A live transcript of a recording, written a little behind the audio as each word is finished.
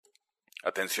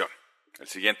Atención, el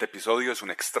siguiente episodio es un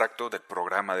extracto del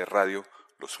programa de radio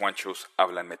Los Juanchos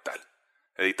Hablan Metal,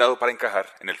 editado para encajar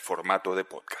en el formato de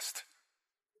podcast.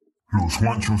 Los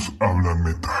Juanchos Hablan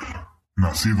Metal,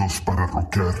 nacidos para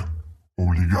rockear,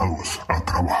 obligados a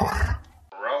trabajar.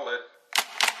 Roll it.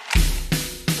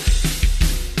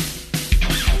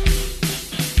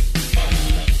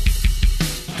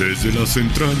 Desde las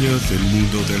entrañas del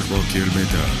mundo del rock y el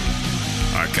metal,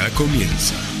 acá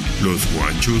comienza Los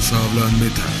Juanchos Hablan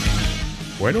Metal.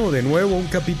 Bueno, de nuevo un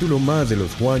capítulo más de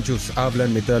Los Juanchos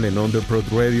Hablan Metal en Underprod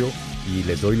Radio y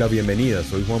les doy la bienvenida.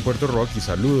 Soy Juan Puerto Rock y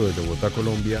saludo desde Bogotá,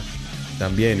 Colombia.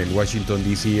 También en Washington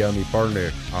DC a mi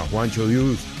partner, a Juancho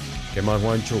Diuz. ¿Qué más,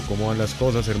 Juancho? ¿Cómo van las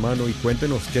cosas, hermano? Y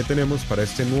cuéntenos qué tenemos para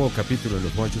este nuevo capítulo de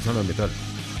Los Juanchos Hablan Metal.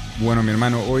 Bueno, mi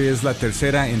hermano, hoy es la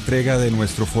tercera entrega de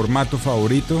nuestro formato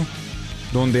favorito,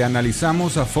 donde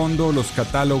analizamos a fondo los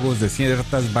catálogos de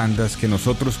ciertas bandas que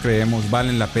nosotros creemos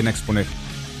valen la pena exponer.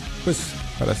 Pues,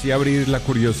 para así abrir la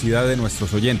curiosidad de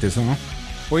nuestros oyentes, ¿no?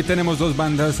 Hoy tenemos dos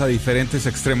bandas a diferentes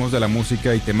extremos de la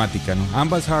música y temática, ¿no?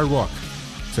 Ambas hard rock,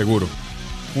 seguro.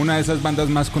 Una de esas bandas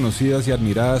más conocidas y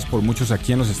admiradas por muchos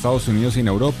aquí en los Estados Unidos y en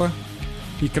Europa,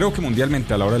 y creo que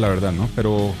mundialmente a la hora de la verdad, ¿no?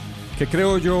 Pero que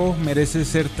creo yo merece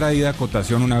ser traída a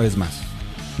cotación una vez más.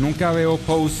 Nunca veo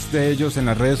posts de ellos en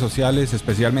las redes sociales,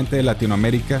 especialmente de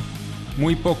Latinoamérica.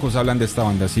 Muy pocos hablan de esta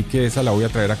banda, así que esa la voy a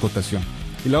traer a cotación.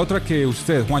 Y la otra que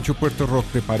usted, Juancho Puerto Rock,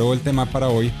 preparó el tema para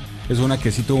hoy, es una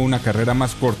que sí tuvo una carrera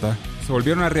más corta. Se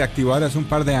volvieron a reactivar hace un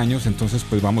par de años, entonces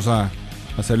pues vamos a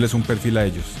hacerles un perfil a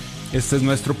ellos. Este es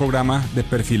nuestro programa de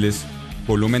Perfiles,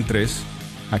 volumen 3,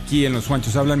 aquí en Los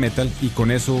Juanchos Hablan Metal, y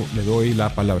con eso le doy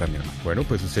la palabra a mi hermano. Bueno,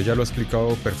 pues usted ya lo ha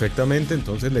explicado perfectamente,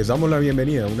 entonces les damos la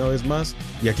bienvenida una vez más.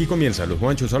 Y aquí comienza Los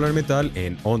Juanchos Hablan Metal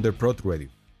en Underprod Radio.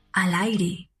 Al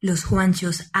aire, Los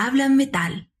Juanchos Hablan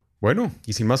Metal. Bueno,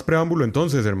 y sin más preámbulo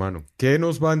entonces, hermano, ¿qué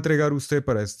nos va a entregar usted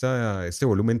para este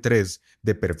volumen 3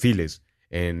 de Perfiles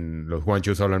en Los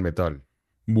Juanchos Hablan Metal?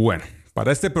 Bueno,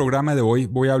 para este programa de hoy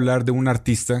voy a hablar de un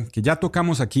artista que ya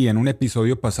tocamos aquí en un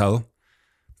episodio pasado,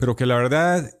 pero que la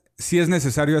verdad sí es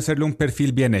necesario hacerle un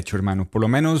perfil bien hecho, hermano, por lo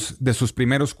menos de sus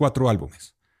primeros 4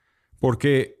 álbumes.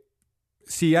 Porque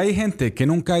si hay gente que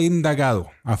nunca ha indagado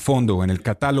a fondo en el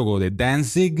catálogo de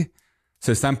Danzig,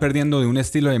 se están perdiendo de un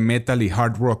estilo de metal y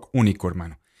hard rock único,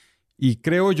 hermano. Y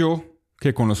creo yo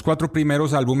que con los 4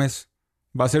 primeros álbumes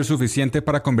va a ser suficiente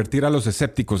para convertir a los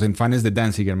escépticos en fans de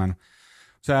Danzig, hermano.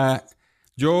 O sea,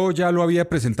 yo ya lo había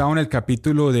presentado en el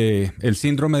capítulo de El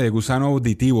síndrome de gusano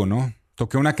auditivo, ¿no?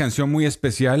 Toqué una canción muy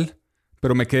especial,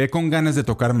 pero me quedé con ganas de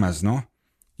tocar más, ¿no?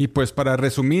 Y pues para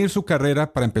resumir su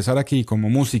carrera, para empezar aquí como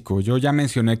músico, yo ya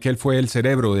mencioné que él fue el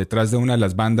cerebro detrás de una de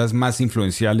las bandas más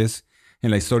influenciales en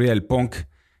la historia del punk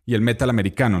y el metal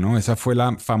americano, ¿no? Esa fue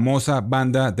la famosa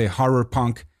banda de horror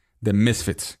punk The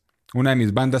Misfits. Una de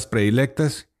mis bandas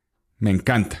predilectas, me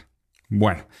encanta.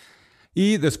 Bueno,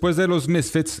 y después de los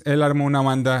Misfits, él armó una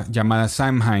banda llamada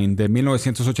Samhain de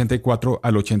 1984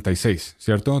 al 86,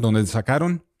 ¿cierto? Donde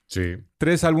sacaron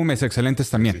 3 álbumes excelentes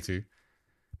también. Sí.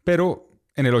 Pero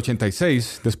en el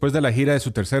 86, después de la gira de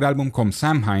su tercer álbum con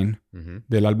Samhain,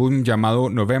 del álbum llamado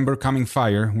November Coming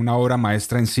Fire, una obra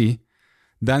maestra en sí,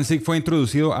 Danzig fue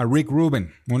introducido a Rick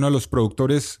Rubin, uno de los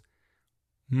productores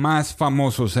más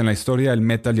famosos en la historia del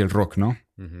metal y el rock, ¿no?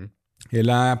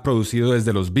 Él ha producido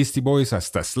desde los Beastie Boys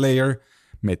hasta Slayer,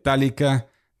 Metallica,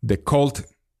 The Cult,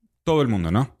 todo el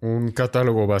mundo, ¿no? Un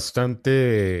catálogo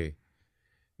bastante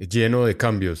lleno de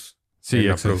cambios en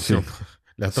la producción. Sí.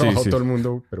 Le ha trabajado todo el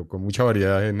mundo, pero con mucha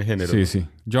variedad en género. Sí.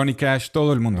 Johnny Cash,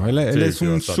 todo el mundo. Él es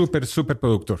un súper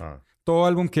productor. Todo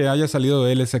álbum que haya salido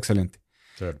de él es excelente.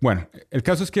 Cierto. Bueno, el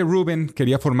caso es que Rubin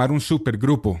quería formar un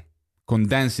supergrupo con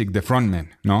Danzig de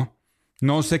frontman, ¿no?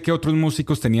 No sé qué otros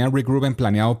músicos tenía Rick Rubin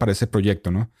planeado para ese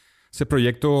proyecto, ¿no? Ese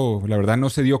proyecto, la verdad, no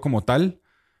se dio como tal,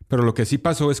 pero lo que sí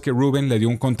pasó es que Rubin le dio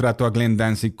un contrato a Glenn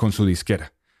Danzig con su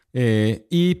disquera.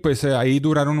 Y pues ahí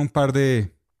duraron un par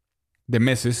de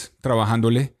meses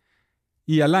trabajándole.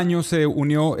 Y al año se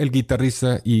unió el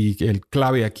guitarrista y el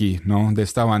clave aquí, ¿no? De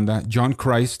esta banda, John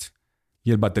Christ,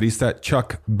 y el baterista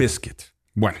Chuck Biscuit.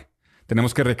 Bueno,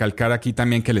 tenemos que recalcar aquí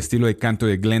también que el estilo de canto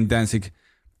de Glenn Danzig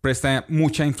presta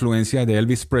mucha influencia de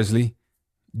Elvis Presley,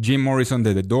 Jim Morrison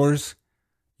de The Doors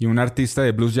y un artista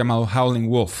de blues llamado Howlin'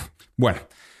 Wolf. Bueno,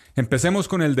 empecemos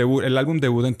con el álbum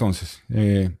debut entonces.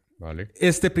 Vale.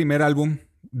 Este primer álbum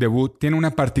debut tiene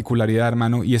una particularidad,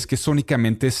 hermano, y es que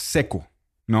sónicamente es seco,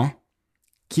 ¿no?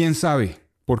 ¿Quién sabe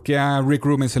por qué a Rick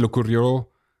Rubin se le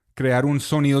ocurrió crear un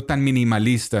sonido tan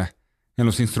minimalista en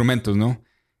los instrumentos, ¿no?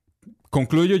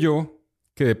 Concluyo yo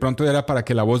que de pronto era para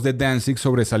que la voz de Danzig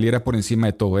sobresaliera por encima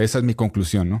de todo. Esa es mi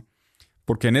conclusión, ¿no?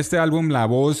 porque en este álbum la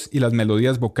voz y las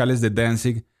melodías vocales de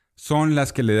Danzig son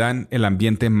las que le dan el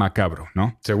ambiente macabro,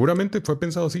 ¿no? Seguramente fue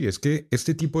pensado así. Es que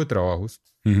este tipo de trabajos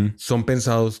son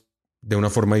pensados de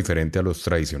una forma diferente a los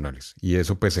tradicionales. Y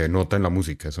eso pues se nota en la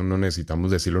música. Eso no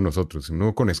necesitamos decirlo nosotros.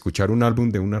 Uno con escuchar un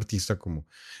álbum de un artista como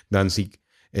Danzig,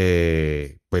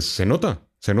 pues se nota.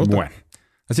 Bueno,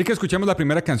 así que escuchemos la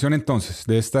primera canción entonces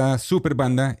de esta super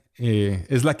banda.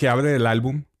 Es la que abre el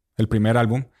álbum, el primer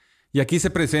álbum. Y aquí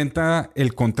se presenta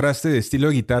el contraste de estilo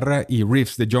de guitarra y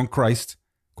riffs de John Christ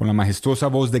con la majestuosa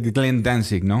voz de Glenn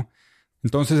Danzig, ¿no?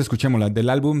 Entonces escuchémosla del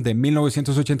álbum de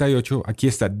 1988. Aquí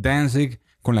está Danzig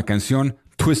con la canción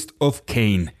Twist of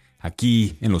Cain.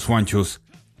 Aquí en Los Juanchos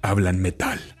hablan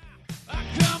metal.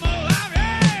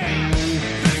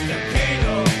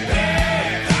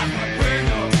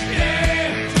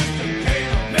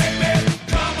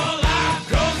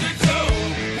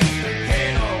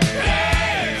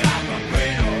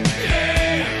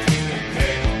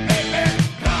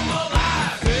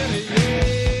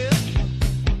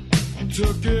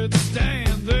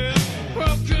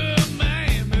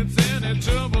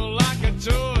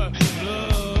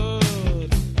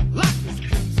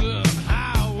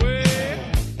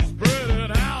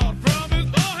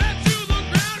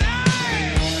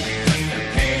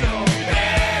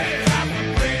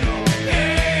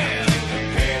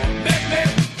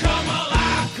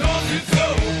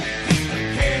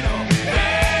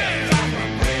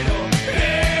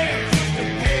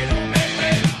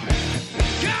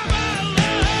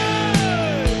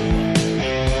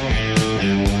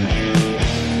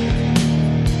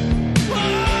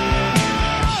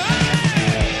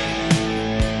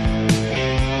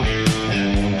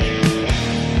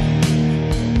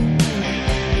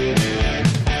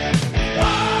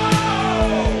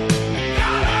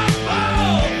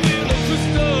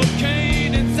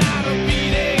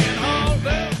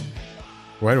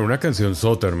 Bueno, una canción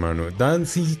sota, hermano.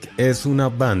 Danzig es una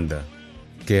banda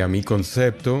que a mi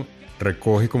concepto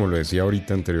recoge, como lo decía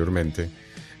ahorita anteriormente,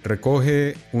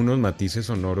 recoge unos matices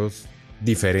sonoros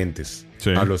diferentes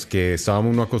a los que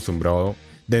estábamos uno acostumbrado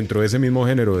dentro de ese mismo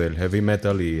género del heavy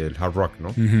metal y el hard rock,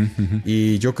 ¿no?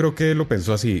 Y yo creo que lo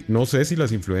pensó así. No sé si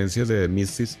las influencias de The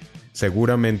Misfits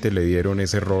seguramente le dieron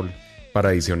ese rol para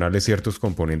adicionarle ciertos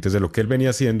componentes de lo que él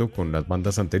venía haciendo con las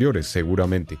bandas anteriores,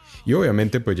 seguramente. Y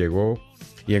obviamente pues llegó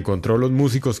y encontró los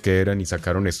músicos que eran y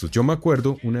sacaron estos. Yo me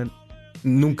acuerdo,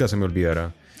 nunca se me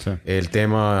olvidará, el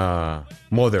tema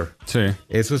Mother. Sí.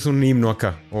 Eso es un himno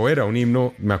acá, o era un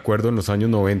himno, me acuerdo, en los años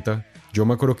 90. Yo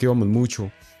me acuerdo que íbamos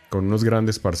mucho con unos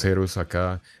grandes parceros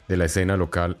acá de la escena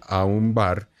local a un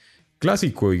bar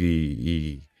clásico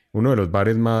y uno de los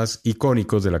bares más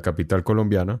icónicos de la capital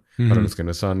colombiana. Para los que no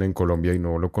están en Colombia y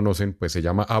no lo conocen, pues se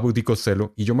llama Abu di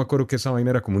Costello. Y yo me acuerdo que esa vaina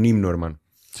era como un himno, hermano.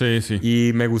 Sí, sí.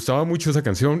 Y me gustaba mucho esa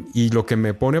canción. Y lo que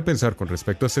me pone a pensar con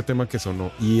respecto a este tema que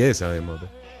sonó, y esa de moda,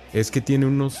 es que tiene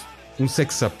un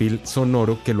sex appeal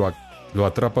sonoro que lo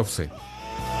atrapa a usted.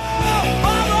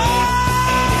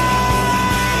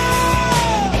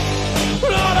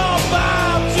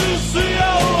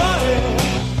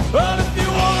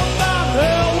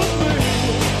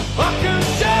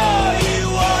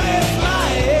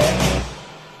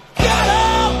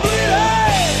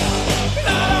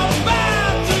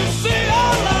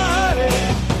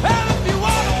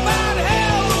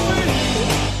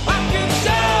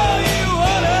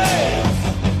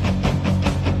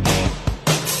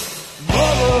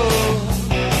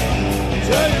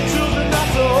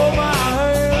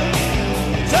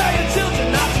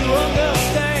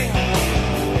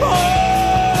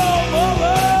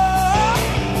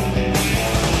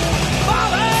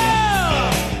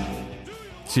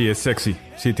 Sí, es sexy.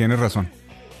 Sí, tienes razón.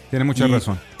 Tiene mucha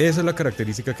razón. Esa es la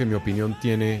característica que en mi opinión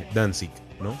tiene Danzig,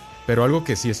 ¿no? Pero algo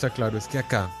que sí está claro es que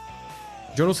acá,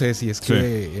 yo no sé si es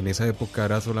que en esa época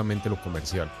era solamente lo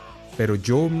comercial, pero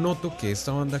yo noto que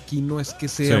esta banda aquí no es que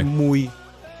sea muy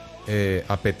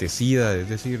apetecida, es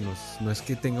decir, no es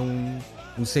que tenga un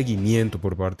seguimiento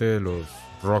por parte de los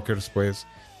rockers, pues,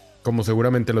 como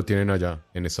seguramente lo tienen allá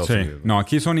en Estados Unidos. No,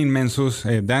 aquí son inmensos.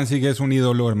 Danzig es un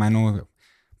ídolo, hermano.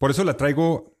 Por eso la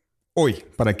traigo hoy,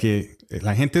 para que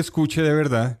la gente escuche de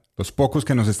verdad, los pocos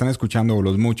que nos están escuchando o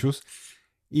los muchos,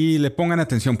 y le pongan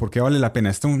atención porque vale la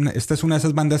pena. Esta es una de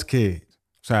esas bandas que,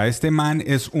 o sea, este man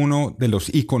es uno de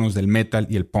los íconos del metal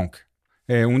y el punk.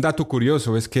 Un dato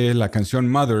curioso es que la canción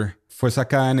Mother fue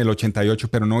sacada en el 88,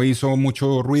 pero no hizo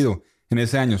mucho ruido en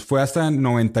ese año. Fue hasta el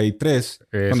 93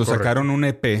 cuando sacaron un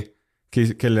EP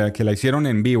que la hicieron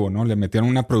en vivo, ¿no? Le metieron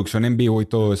una producción en vivo y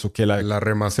todo eso. Que la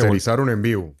remasterizaron en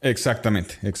vivo.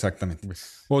 Exactamente.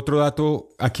 Pues. Otro dato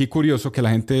aquí curioso que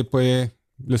la gente puede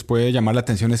les puede llamar la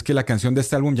atención es que la canción de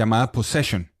este álbum llamada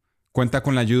Possession cuenta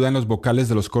con la ayuda en los vocales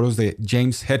de los coros de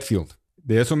James Hetfield.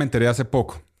 De eso me enteré hace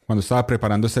poco, cuando estaba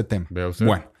preparando este tema. ¿Vea usted?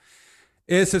 Bueno,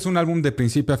 ese es un álbum de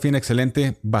principio a fin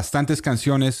excelente, bastantes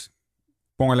canciones,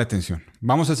 póngale atención.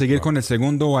 Vamos a seguir con el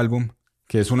segundo álbum,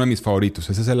 que es uno de mis favoritos.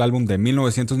 Ese es el álbum de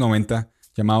 1990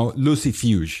 llamado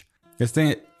Lucifuge.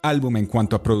 Este álbum en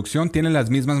cuanto a producción tiene las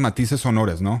mismas matices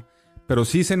sonoras, ¿no? Pero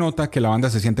sí se nota que la banda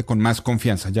se siente con más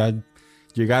confianza. Ya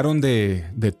llegaron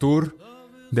de tour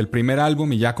del primer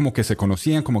álbum y ya como que se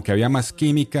conocían, como que había más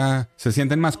química, se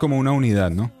sienten más como una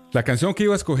unidad, ¿no? La canción que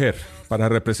iba a escoger para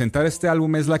representar este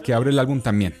álbum es la que abre el álbum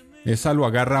también. Esa lo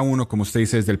agarra a uno, como usted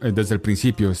dice, desde el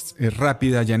principio. Es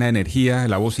rápida, llena de energía,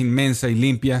 la voz inmensa y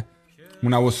limpia.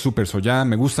 Una voz súper sollada.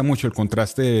 Me gusta mucho el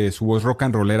contraste de su voz rock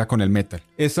and rollera con el metal.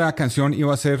 Esa canción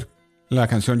iba a ser la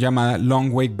canción llamada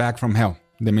Long Way Back from Hell,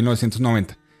 de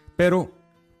 1990. Pero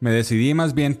me decidí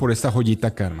más bien por esta joyita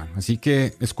acá, hermano. Así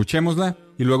que escuchémosla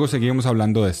y luego seguimos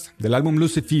hablando de esta. Del álbum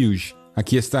Lucifuge,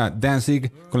 aquí está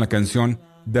Danzig con la canción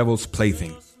Devil's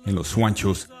Plaything. En Los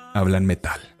Juanchos Hablan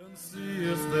Metal.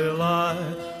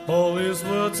 All these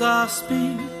words I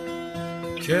speak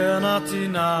cannot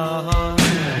deny.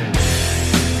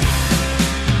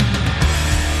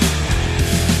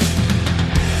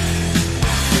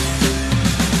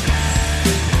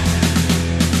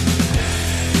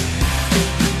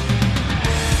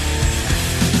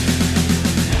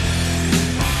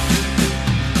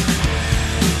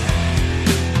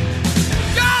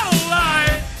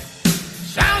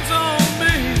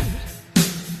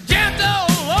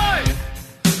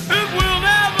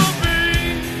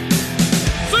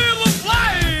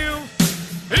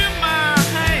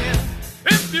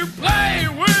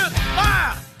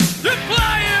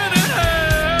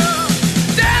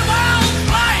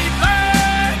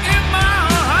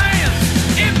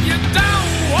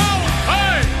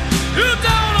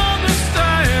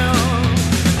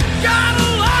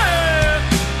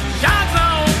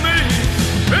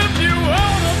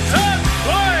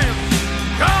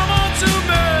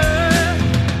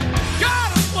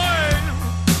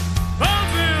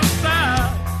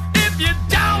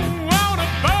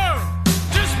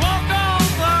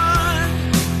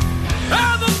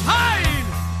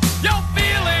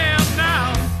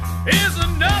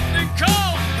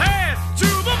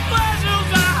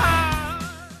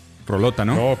 Rolota,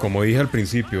 ¿no? No, como dije al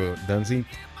principio, Danzig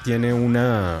tiene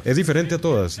una... Es diferente a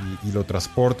todas y lo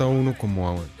transporta a uno como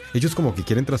a... Ellos como que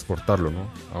quieren transportarlo,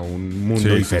 ¿no? A un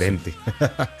mundo diferente, sí.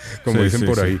 Como dicen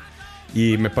por ahí.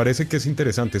 Y me parece que es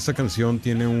interesante. Esta canción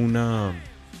tiene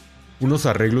unos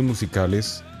arreglos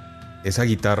musicales. Esa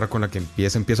guitarra con la que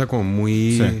empieza como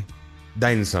muy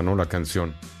densa, ¿no? La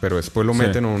canción. Pero después lo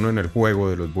meten a uno en el juego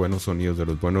de los buenos sonidos, de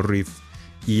los buenos riffs.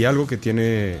 Y algo que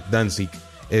tiene Danzig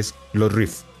es los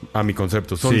riffs. A mi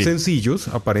concepto, son sencillos,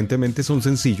 aparentemente son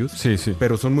sencillos,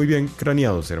 pero son muy bien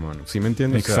craneados, hermano, ¿sí me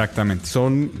entiendes? Exactamente. O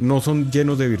sea, no son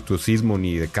llenos de virtuosismo,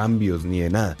 ni de cambios, ni de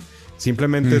nada.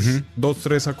 Simplemente es 2,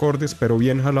 3 acordes, pero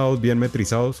bien jalados, bien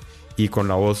metrizados, y con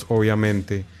la voz,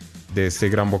 obviamente, de este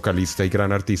gran vocalista y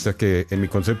gran artista que, en mi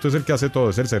concepto, es el que hace todo,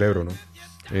 es el cerebro, ¿no?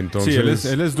 Entonces... Sí,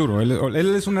 él es duro,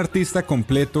 él es un artista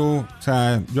completo. O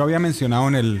sea, yo había mencionado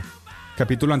en el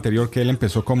capítulo anterior que él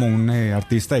empezó como un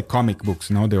artista de comic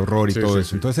books, ¿no? De horror y todo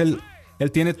eso. Sí. Entonces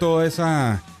él tiene toda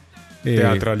esa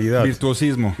teatralidad,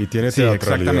 virtuosismo. Y tiene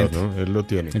teatralidad, ¿no? Él lo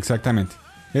tiene. Exactamente.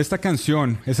 Esta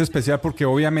canción es especial porque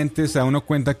obviamente se da uno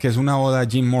cuenta que es una oda a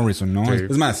Jim Morrison, ¿no? Sí.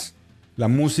 Es más, la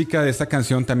música de esta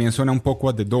canción también suena un poco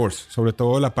a The Doors, sobre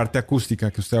todo la parte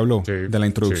acústica que usted habló de la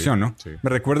introducción, ¿no? Sí. Me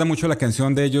recuerda mucho a la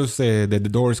canción de ellos de The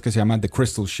Doors que se llama The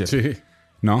Crystal Ship. Sí.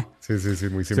 ¿No? Sí,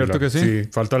 muy similar. ¿Cierto que sí? Sí,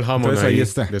 falta el Hammond. Entonces, ahí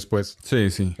está. Después.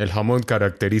 Sí. El Hammond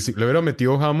característico. Le hubiera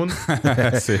metido Hammond.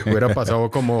 Hubiera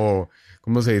pasado como...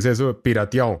 ¿Cómo se dice eso?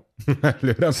 Pirateado.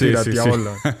 Le hubieran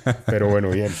pirateado Pero bueno,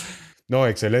 bien. No,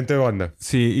 excelente banda.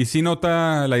 Sí, y sí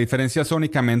nota la diferencia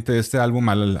sónicamente de este álbum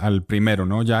al primero,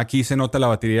 ¿no? Ya aquí se nota la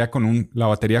batería con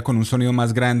un sonido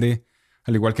más grande,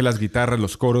 al igual que las guitarras,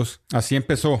 los coros. Así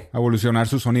empezó a evolucionar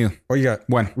su sonido. Oiga,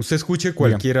 bueno, usted escuche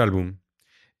cualquier álbum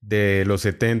de los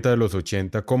 70, de los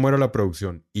 80, cómo era la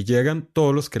producción. Y llegan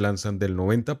todos los que lanzan del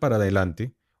 90 para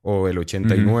adelante, o el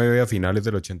 89 a finales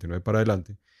del 89 para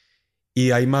adelante. Y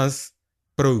hay más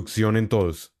producción en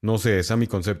todos. No sé, ese es mi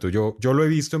concepto. Yo lo he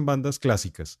visto en bandas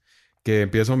clásicas, que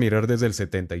empiezo a mirar desde el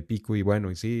 70 y pico, y bueno,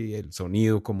 y sí, el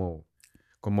sonido como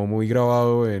muy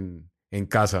grabado en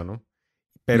casa, ¿no?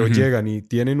 Pero llegan y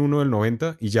tienen uno del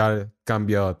 90 y ya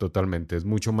cambia totalmente. Es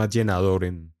mucho más llenador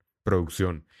en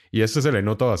producción. Y esto se le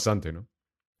nota bastante, ¿no?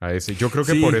 A ese. Yo creo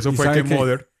que por eso fue que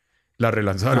Mother la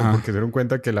relanzaron, porque se dieron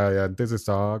cuenta que la de antes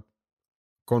estaba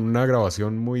con una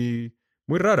grabación muy,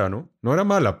 muy rara, ¿no? No era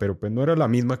mala, pero pues no era la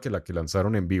misma que la que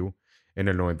lanzaron en vivo en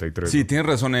el 93. Sí, ¿no? tienes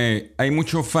razón. Hay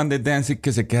mucho fan de Danzig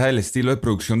que se queja del estilo de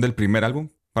producción del primer álbum.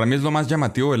 Para mí es lo más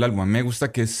llamativo del álbum. A mí me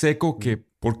gusta que es seco,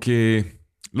 porque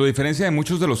lo diferencia de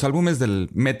muchos de los álbumes del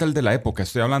metal de la época.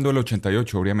 Estoy hablando del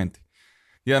 88, obviamente.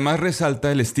 Y además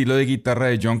resalta el estilo de guitarra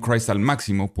de John Christ al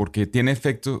máximo, porque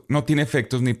no tiene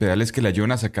efectos ni pedales que le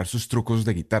ayuden a sacar sus trucos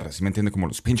de guitarra. ¿Sí me entiende? Como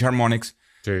los pinch harmonics.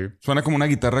 Sí. Suena como una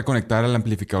guitarra conectada al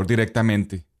amplificador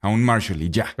directamente, a un Marshall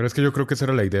y ya. Pero es que yo creo que esa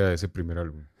era la idea de ese primer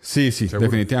álbum. Sí, ¿Seguro?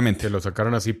 definitivamente. Que lo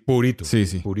sacaran así purito. Sí.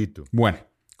 Purito. Bueno,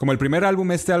 como el primer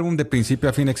álbum, este álbum de principio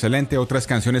a fin excelente. Otras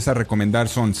canciones a recomendar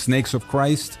son Snakes of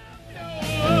Christ,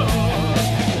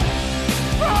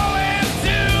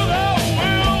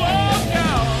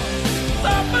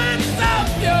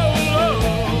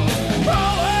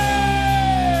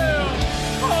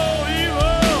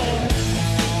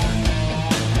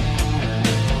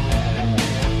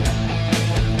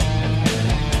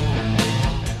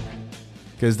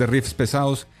 que es de riffs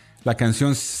pesados. La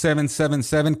canción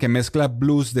 777, que mezcla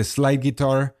blues de slide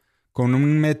guitar con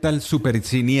un metal súper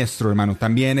siniestro, hermano.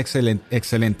 También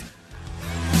excelente.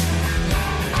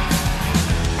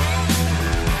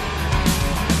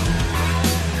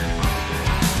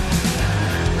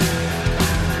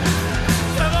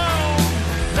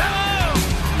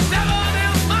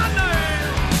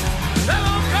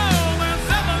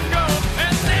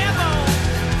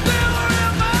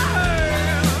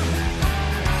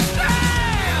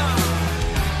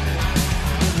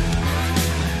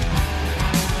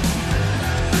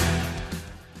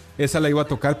 Esa la iba a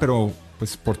tocar, pero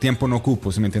pues por tiempo no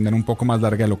ocupo, si me entienden, un poco más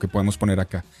larga de lo que podemos poner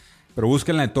acá. Pero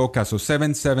búsquenla en todo caso,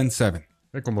 777.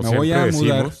 Como Me siempre voy a decimos,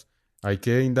 mudar. hay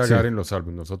que indagar Sí. en los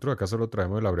álbumes. Nosotros acá solo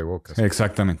traemos el abrebocas.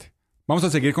 Exactamente. Vamos a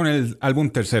seguir con el álbum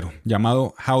tercero,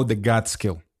 llamado How the Gods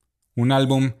Kill. Un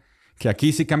álbum que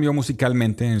aquí sí cambió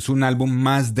musicalmente. Es un álbum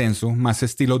más denso, más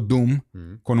estilo Doom,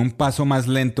 con un paso más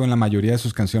lento en la mayoría de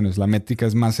sus canciones. La métrica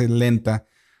es más lenta,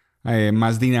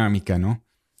 más dinámica, ¿no?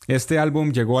 Este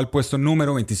álbum llegó al puesto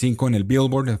número 25 en el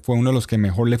Billboard. Fue uno de los que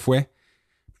mejor le fue.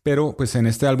 Pero pues en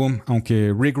este álbum,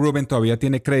 aunque Rick Rubin todavía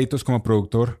tiene créditos como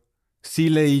productor, sí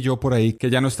leí yo por ahí que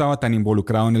ya no estaba tan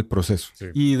involucrado en el proceso. Sí.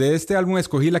 Y de este álbum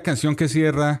escogí la canción que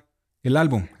cierra el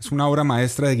álbum. Es una obra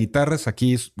maestra de guitarras.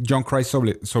 Aquí John Christ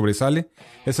sobresale.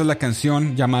 Esa es la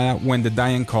canción llamada When the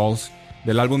Dying Calls,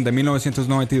 del álbum de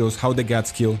 1992, How the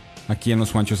Gods Kill, aquí en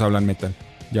Los Juanchos Hablan Metal.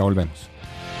 Ya volvemos.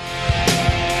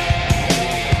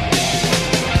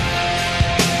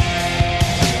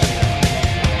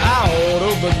 Out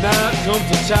of the night comes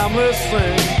a timeless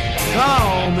thing,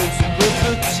 calm and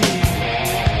simplicity.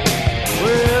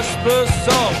 Whisper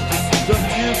soft to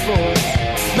seductive voice,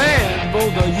 man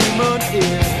both a human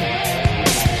ear.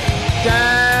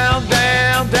 Down,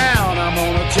 down, down, I'm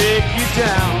gonna take you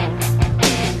down.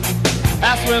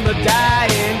 That's when the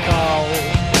dying calls.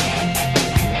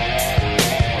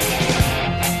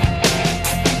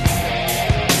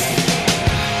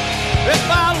 If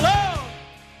I love.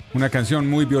 Una canción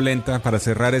muy violenta para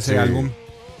cerrar ese álbum.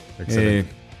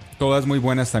 Excelente. Todas muy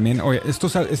buenas también. Oye,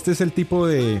 este es el tipo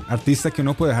de artista que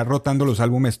uno puede dejar rotando los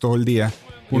álbumes todo el día,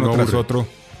 uno no tras aburre. otro,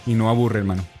 y no aburre,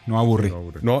 hermano. No aburre.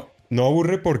 No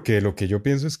aburre porque lo que yo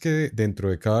pienso es que dentro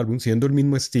de cada álbum, siendo el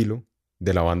mismo estilo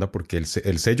de la banda, porque el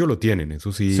sello lo tienen,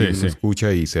 eso sí, Sí, uno sí.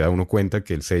 escucha y se da uno cuenta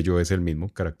que el sello es el mismo,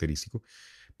 característico.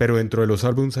 Pero dentro de los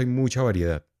álbumes hay mucha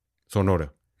variedad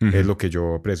sonora, Ujú. es lo que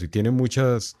yo aprecio. Y tiene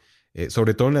muchas,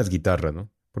 sobre todo en las guitarras, ¿no?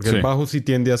 Porque Sí. el bajo sí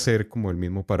tiende a ser como el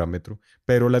mismo parámetro,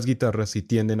 pero las guitarras sí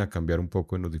tienden a cambiar un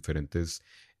poco en los diferentes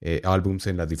álbums,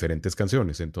 en las diferentes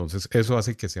canciones. Entonces eso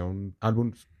hace que sean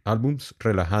álbums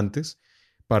relajantes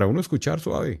para uno escuchar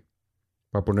suave,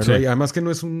 para ponerlo Sí. ahí. Además que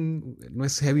no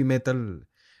es heavy metal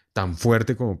tan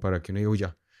fuerte como para que uno diga, "Uy,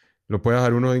 ya". Lo puede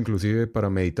dejar uno inclusive para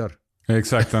meditar.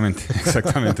 Exactamente,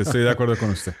 exactamente. Estoy de acuerdo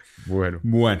con usted. Bueno,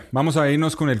 Bueno, vamos a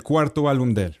irnos con el cuarto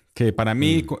álbum de él, que para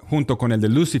mí, junto con el de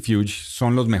Lucifuge,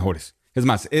 son los mejores. Es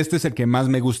más, este es el que más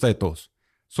me gusta de todos.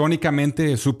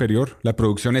 Sónicamente es superior, la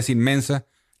producción es inmensa,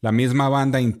 la misma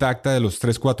banda intacta de los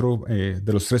tres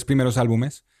primeros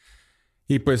álbumes.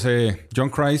 Y pues John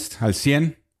Christ al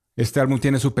 100. Este álbum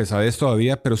tiene su pesadez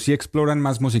todavía, pero sí exploran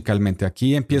más musicalmente.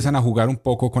 Aquí empiezan a jugar un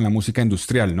poco con la música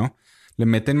industrial, ¿no? Le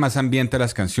meten más ambiente a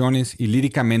las canciones y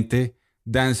líricamente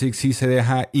Danzig sí se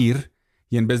deja ir,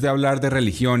 y en vez de hablar de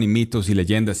religión y mitos y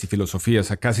leyendas y filosofías,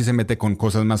 acá sí se mete con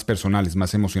cosas más personales,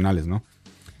 más emocionales, ¿no?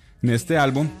 En este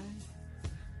álbum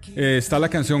está la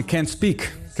canción Can't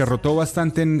Speak, que rotó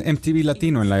bastante en MTV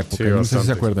Latino en la época. Sí, No sé si se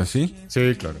bastante. acuerda, ¿sí?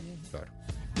 sí, claro, claro.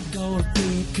 Going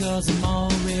through 'cause I'm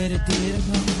already dead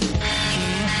wrong.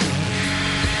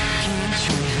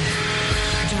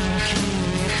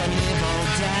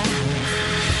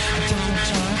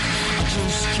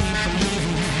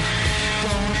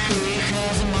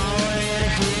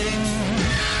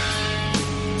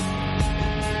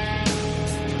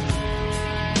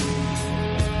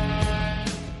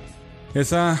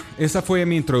 Esa fue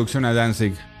mi introducción a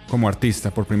Danzig como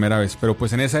artista por primera vez, pero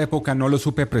pues en esa época no lo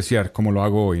supe apreciar como lo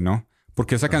hago hoy, ¿no?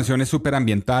 Porque esa canción es súper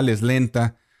ambiental, es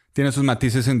lenta, tiene sus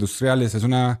matices industriales, es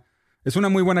una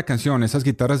muy buena canción. Esas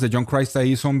guitarras de John Christ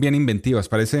ahí son bien inventivas,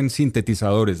 parecen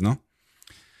sintetizadores, ¿no?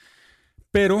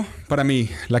 Pero para mí,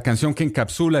 la canción que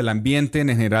encapsula el ambiente en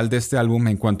general de este álbum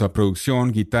en cuanto a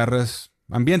producción, guitarras,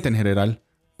 ambiente en general,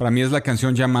 para mí es la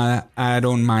canción llamada I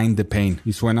Don't Mind the Pain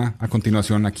y suena a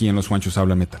continuación aquí en Los Juanchos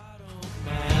Hablan Metal.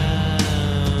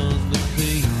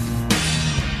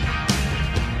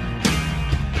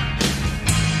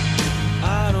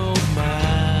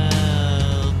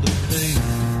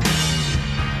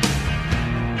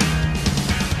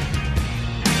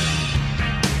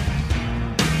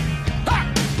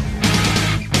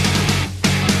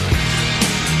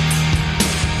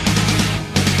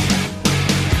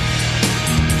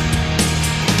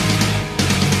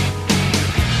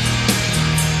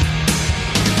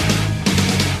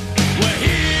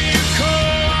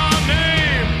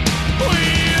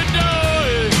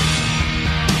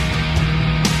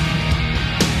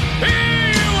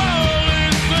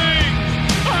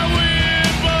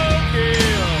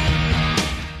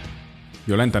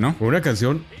 Violenta, ¿no? Una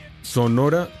canción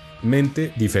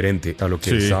sonoramente diferente a lo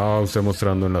que estaba usted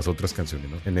mostrando en las otras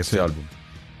canciones, ¿no? En este álbum.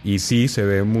 Y sí se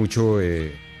ve mucho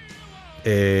el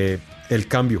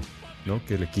cambio, ¿no?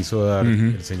 Que le quiso dar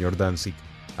el señor Danzig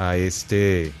a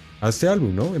este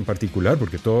álbum, ¿no? En particular,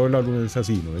 porque todo el álbum es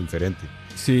así, ¿no? Diferente.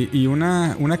 Sí, y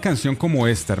una canción como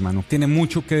esta, hermano, tiene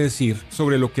mucho que decir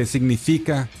sobre lo que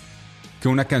significa que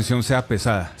una canción sea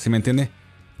pesada, ¿sí me entiende?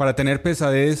 Para tener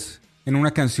pesadez en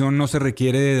una canción no se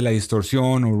requiere de la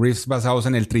distorsión o riffs basados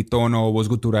en el tritono o voz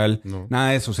gutural, no. Nada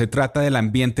de eso. Se trata del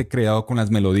ambiente creado con las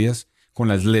melodías, con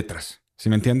las letras, ¿sí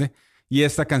me entiende? Y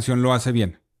esta canción lo hace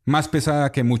bien. Más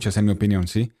pesada que muchas, en mi opinión,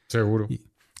 ¿sí? Seguro.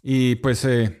 Y pues,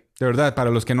 de verdad,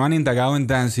 para los que no han indagado en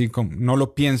Danzig, no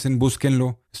lo piensen,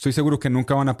 búsquenlo. Estoy seguro que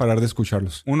nunca van a parar de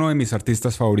escucharlos. Uno de mis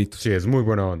artistas favoritos. Sí, es muy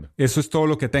buena banda. Eso es todo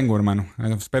lo que tengo, hermano.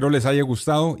 Espero les haya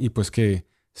gustado y pues que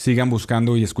sigan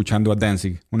buscando y escuchando a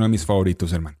Danzig, uno de mis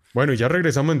favoritos, hermano. Bueno, ya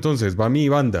regresamos entonces. Va mi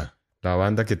banda, la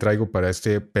banda que traigo para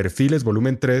este Perfiles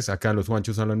volumen 3 acá en Los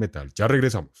Juanchos Hablan Metal. Ya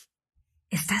regresamos.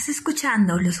 Estás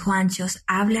escuchando Los Juanchos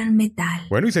Hablan Metal.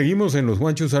 Bueno, y seguimos en Los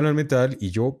Juanchos Hablan Metal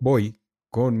y yo voy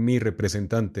con mi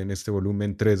representante en este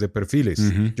volumen 3 de Perfiles.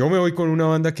 Yo me voy con una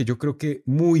banda que yo creo que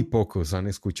muy pocos han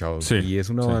escuchado. Sí, y es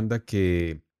una banda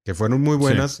que fueron muy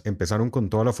buenas, empezaron con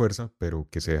toda la fuerza, pero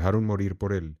que se dejaron morir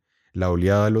por la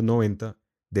oleada de los 90,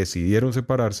 decidieron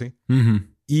separarse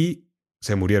y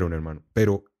se murieron, hermano.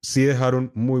 Pero sí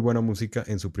dejaron muy buena música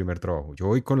en su primer trabajo. Yo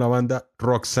voy con la banda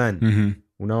Roxanne,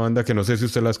 una banda que no sé si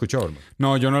usted la ha escuchado, hermano.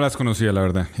 No, yo no las conocía, la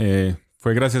verdad.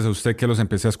 Fue gracias a usted que los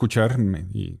empecé a escuchar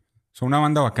y son una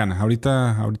banda bacana.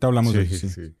 Ahorita hablamos de eso.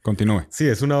 Sí. Continúe. Sí,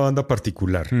 es una banda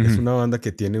particular. Es una banda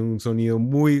que tiene un sonido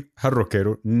muy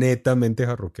jarroquero, netamente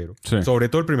jarroquero. Sí. Sobre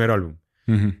todo el primer álbum.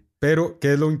 Pero,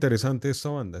 ¿qué es lo interesante de esta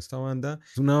banda? Esta banda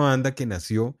es una banda que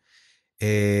nació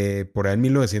por ahí en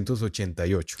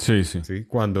 1988. Sí.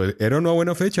 Cuando era una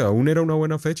buena fecha, aún era una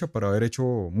buena fecha para haber hecho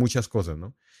muchas cosas,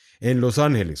 ¿no? En Los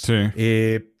Ángeles. Sí.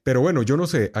 Pero bueno, yo no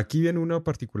sé, aquí viene una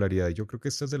particularidad. Yo creo que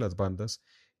esta es de las bandas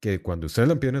que cuando ustedes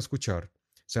la empiezan a escuchar,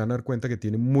 se van a dar cuenta que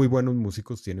tiene muy buenos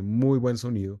músicos, tiene muy buen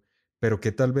sonido, pero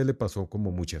que tal vez le pasó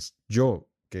como muchas. Yo,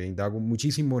 que indago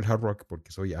muchísimo el hard rock,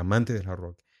 porque soy amante del hard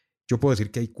rock, yo puedo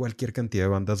decir que hay cualquier cantidad de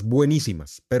bandas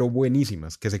buenísimas, pero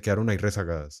buenísimas, que se quedaron ahí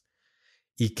rezagadas.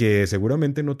 Y que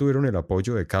seguramente no tuvieron el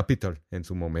apoyo de Capitol en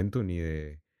su momento, ni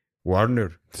de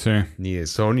Warner, ni de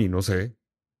Sony, no sé,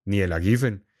 ni de la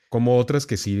Giffen, como otras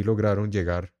que sí lograron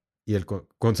llegar y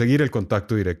conseguir el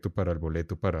contacto directo para el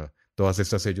boleto para todas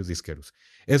estas sellos disqueros.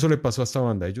 Eso le pasó a esta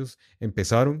banda. Ellos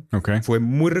empezaron, fue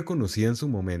muy reconocida en su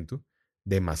momento,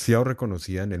 demasiado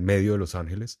reconocida en el medio de Los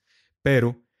Ángeles,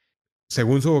 pero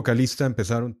según su vocalista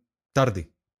empezaron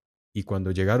tarde. Y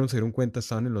cuando llegaron se dieron cuenta,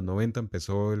 estaban en los 90,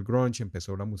 empezó el grunge,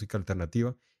 empezó la música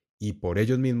alternativa y por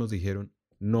ellos mismos dijeron,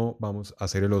 no vamos a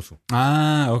hacer el oso.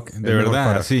 Ah, ok. De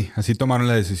verdad, así tomaron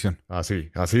la decisión. Así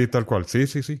tal cual. Sí.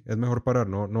 Es mejor parar.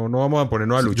 No vamos a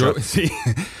ponernos a luchar.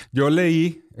 Yo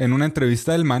leí en una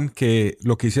entrevista del man que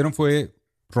lo que hicieron fue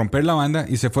romper la banda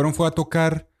y fue a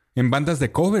tocar en bandas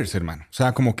de covers, hermano. O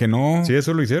sea, como que no... Sí,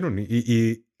 eso lo hicieron.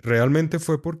 Y realmente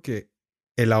fue porque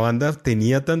la banda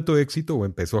tenía tanto éxito o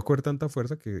empezó a coger tanta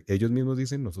fuerza que ellos mismos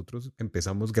dicen, nosotros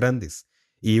empezamos grandes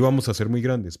y íbamos a ser muy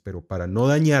grandes, pero para no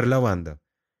dañar la banda,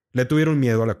 le tuvieron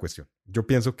miedo a la cuestión. Yo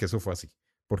pienso que eso fue así,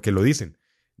 porque lo dicen.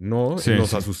 Nos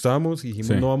asustamos y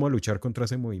dijimos, no vamos a luchar contra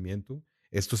ese movimiento.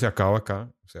 esto se acaba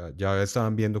acá. O sea, ya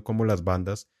estaban viendo cómo las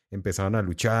bandas empezaban a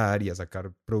luchar y a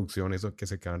sacar producciones que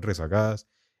se quedan rezagadas.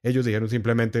 Ellos dijeron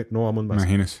simplemente, no vamos más.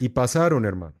 Imagínese. Y pasaron,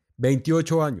 hermano,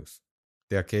 28 años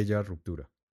de aquella ruptura,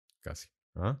 casi.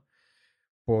 ¿Ah?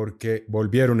 Porque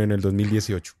volvieron en el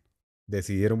 2018.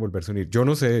 Decidieron volverse a unir. Yo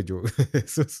no sé,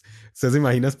 usted se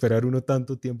imagina esperar uno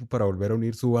tanto tiempo para volver a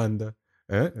unir su banda.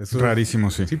 Eso Rarísimo,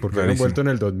 sí. Sí, porque rarísimo. habían vuelto en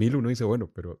el 2000, uno dice, bueno,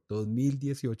 pero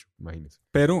 2018, imagínese.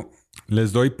 Pero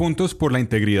les doy puntos por la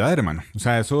integridad, hermano. O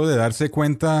sea, eso de darse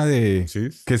cuenta de Sí.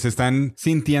 que se están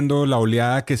sintiendo la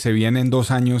oleada que se viene en 2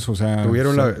 años, o sea...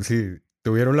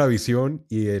 Tuvieron la visión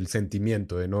y el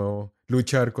sentimiento de no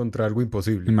luchar contra algo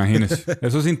imposible. Imagínese.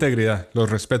 Eso es integridad. Los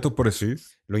respeto por eso. Sí.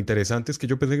 Lo interesante es que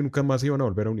yo pensé que nunca más iban a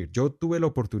volver a unir. Yo tuve la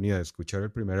oportunidad de escuchar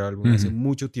el primer álbum hace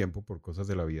mucho tiempo, por cosas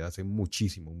de la vida, hace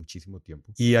muchísimo, muchísimo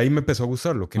tiempo. Y ahí me empezó a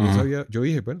gustar, lo que no sabía. Yo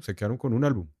dije, bueno, se quedaron con un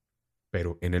álbum.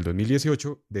 Pero en el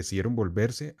 2018 decidieron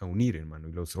volverse a unir, hermano.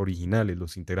 Y los originales,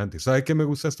 los integrantes. ¿Sabe qué me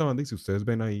gusta esta banda? Y si ustedes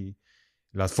ven ahí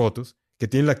las fotos, que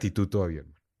tienen la actitud todavía,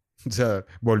 hermano. O sea,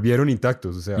 volvieron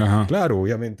intactos. O sea, claro,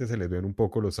 obviamente se les ven un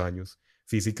poco los años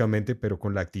físicamente, pero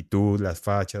con la actitud, las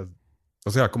fachas.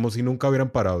 O sea, como si nunca hubieran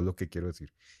parado, es lo que quiero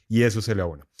decir. Y eso se le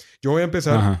abona. Yo voy a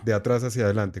empezar de atrás hacia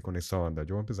adelante con esta banda.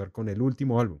 Yo voy a empezar con el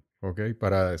último álbum, ¿ok?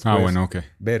 Para después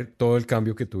ver todo el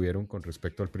cambio que tuvieron con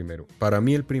respecto al primero. Para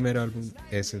mí el primer álbum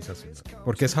es sensacional,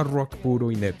 porque es hard rock puro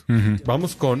y neto.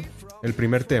 Vamos con el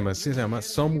primer tema. Este se llama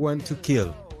Someone to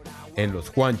Kill. En los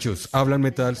Juanchos Hablan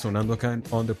Metal, sonando acá en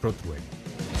On The Prod Radio.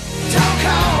 Don't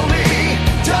call me,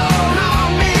 don't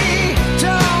hold me,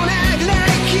 don't act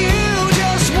like you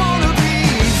just wanna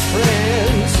be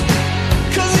friends,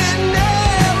 'cause it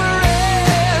never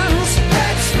ends.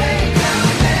 Let's make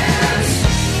amends.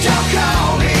 Don't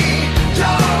call me,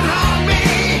 don't hold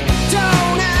me,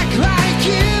 don't act like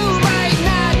you might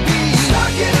not be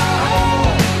stuck in a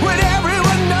hole when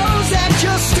everyone knows that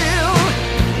you're still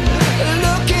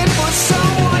looking for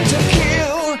someone to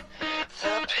kill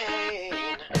the pain.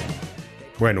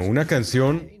 Bueno, una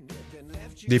canción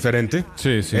diferente.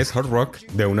 Sí, sí. Es hard rock,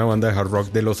 de una banda de hard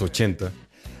rock de los 80.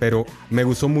 Pero me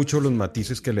gustó mucho los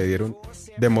matices que le dieron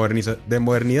de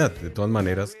modernidad, de todas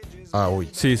maneras, a hoy.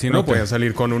 Sí, sí, no podían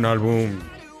salir con un álbum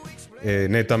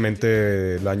netamente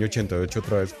del año 88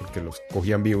 otra vez porque los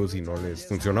cogían vivos y no les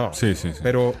funcionaba. Sí, sí, sí.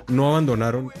 Pero no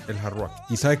abandonaron el hard rock.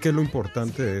 ¿Y sabe qué es lo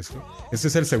importante de esto? Este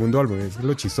es el segundo álbum, es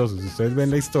lo chistoso. Si ustedes ven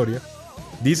la historia,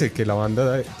 dice que la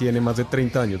banda tiene más de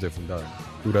 30 años de fundada.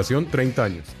 Duración, 30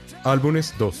 años.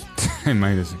 Álbumes, 2.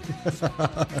 Imagínese.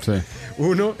 Sí.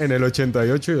 Uno en el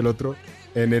 88 y el otro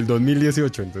en el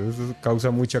 2018. Entonces eso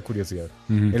causa mucha curiosidad.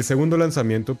 El segundo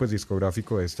lanzamiento pues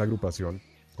discográfico de esta agrupación,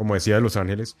 como decía, de Los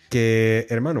Ángeles, que,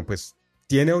 hermano, pues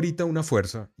tiene ahorita una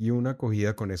fuerza y una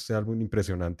acogida con este álbum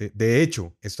impresionante. De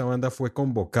hecho, esta banda fue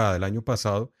convocada el año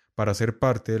pasado para ser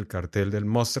parte del cartel del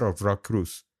Monster of Rock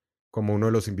Cruise, como uno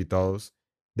de los invitados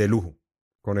de lujo.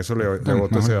 Con eso le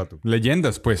boto ese dato.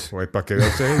 Leyendas, pues. Oye, para que vea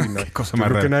usted. Qué cosa más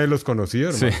creo rara. que nadie los conocía,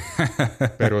 hermano. Sí.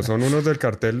 Pero son unos del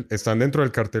cartel, están dentro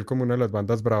del cartel como una de las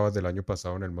bandas bravas del año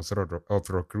pasado en el Monster of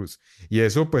Rock Cruise. Y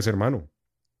eso, pues, hermano,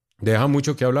 deja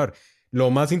mucho que hablar. Lo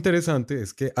más interesante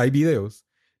es que hay videos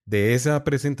de esa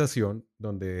presentación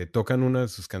donde tocan una de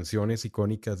sus canciones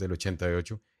icónicas del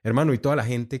 88. Hermano, y toda la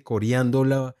gente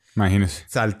coreándola. Imagínese.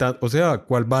 Saltando. O sea,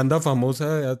 cual banda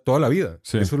famosa toda la vida.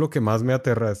 Sí. Eso es lo que más me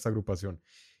aterra de esta agrupación.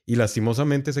 Y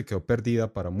lastimosamente se quedó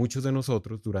perdida para muchos de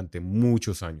nosotros durante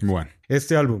muchos años. Bueno.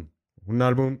 Este álbum, un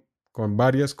álbum con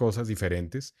varias cosas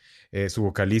diferentes. Su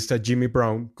vocalista Jimmy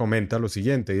Brown comenta lo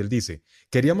siguiente, y él dice: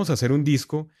 queríamos hacer un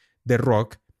disco de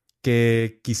rock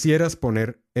que quisieras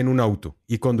poner en un auto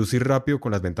y conducir rápido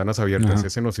con las ventanas abiertas. Ajá.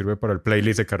 Ese nos sirve para el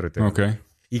playlist de carretera. Ok.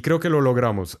 Y creo que lo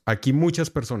logramos. Aquí muchas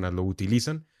personas lo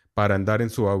utilizan para andar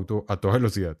en su auto a toda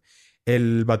velocidad.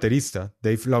 El baterista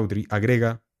Dave Lowry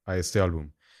agrega a este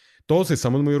álbum: todos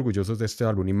estamos muy orgullosos de este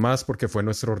álbum, y más porque fue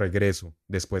nuestro regreso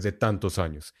después de tantos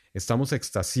años. Estamos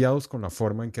extasiados con la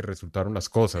forma en que resultaron las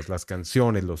cosas, las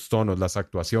canciones, los tonos, las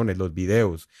actuaciones, los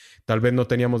videos. Tal vez no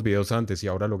teníamos videos antes y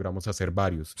ahora logramos hacer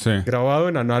varios. Sí. Grabado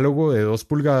en análogo de 2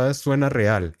 pulgadas, suena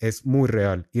real, es muy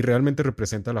real y realmente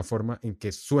representa la forma en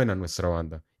que suena nuestra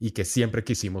banda y que siempre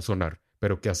quisimos sonar,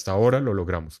 pero que hasta ahora lo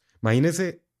logramos.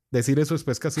 Imagínese decir eso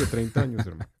después casi de 30 años,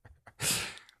 hermano.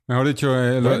 Mejor dicho,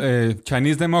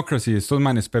 Chinese Democracy, estos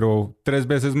manes, pero 3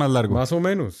 veces más largo. Más o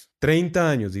menos. 30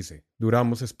 años, dice.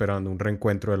 Duramos esperando un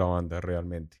reencuentro de la banda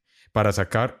realmente para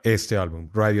sacar este álbum,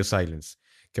 Radio Silence,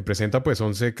 que presenta pues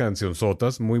 11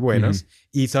 cancionzotas muy buenas.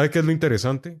 Y ¿sabe qué es lo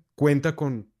interesante? Cuenta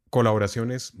con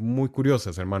colaboraciones muy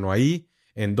curiosas, hermano. Ahí,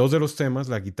 en 2 de los temas,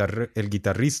 el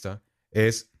guitarrista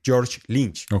es George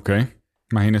Lynch. Ok.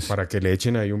 Imagínese. para que le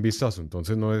echen ahí un vistazo.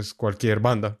 Entonces no es cualquier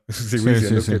banda. Sigo Sí,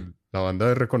 diciendo sí, que sí. la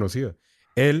banda es reconocida.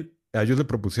 A ellos le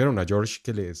propusieron a George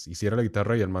que les hiciera la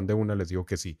guitarra y el man de una les dijo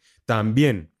que sí.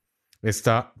 También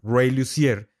está Ray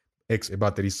Lucier, ex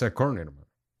baterista de Korn, hermano,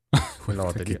 en la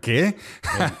batería. ¿Qué?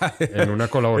 En una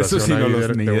colaboración Eso sí no ahí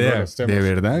los, ni de uno de idea. los temas. De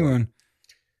verdad, Bueno, weón.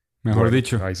 Mejor bueno,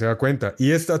 dicho. ahí se da cuenta.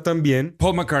 Y está también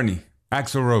Paul McCartney,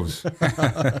 Axl Rose.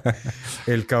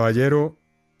 el caballero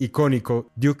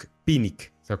icónico Duke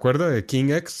Pinnick. ¿Se acuerda de King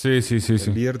X? Sí, sí, sí, El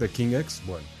sí. líder de King X.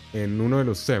 Bueno, en uno de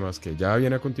los temas que ya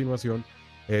viene a continuación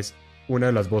es una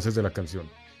de las voces de la canción.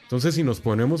 Entonces, si nos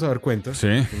ponemos a dar cuenta, Sí.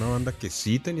 es una banda que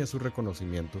sí tenía su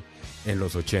reconocimiento en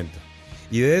los 80.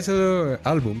 Y de ese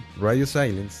álbum, Radio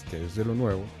Silence, que es de lo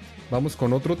nuevo, vamos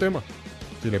con otro tema,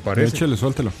 si le parece. Échale,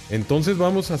 suéltelo. Entonces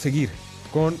vamos a seguir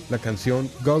con la canción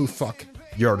Go Fuck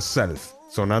Yourself,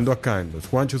 sonando acá en Los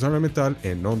Juanchos Hablan Metal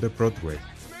en On The Broadway.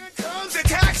 Comes the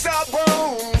tax our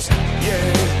bones,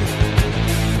 yeah.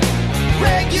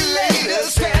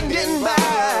 Regulators standing by.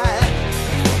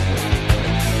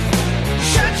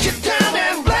 Shut you down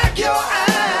and black your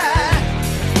eye.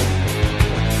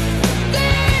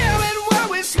 Damn it, while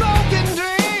we smoke and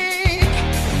drink.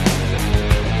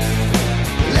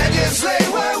 Legislate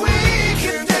where we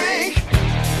can think.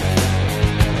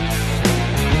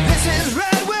 This is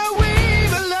right where we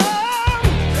belong.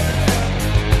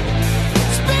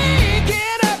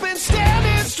 Speaking up and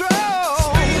standing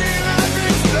strong. Speaking up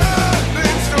and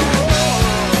standing strong.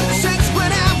 Since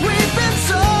when have we been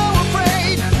so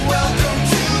afraid? Welcome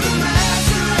to the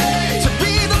masquerade. To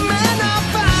be the men our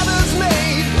fathers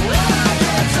made. Our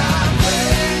heads are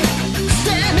brave.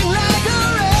 Standing like a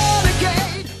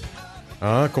renegade.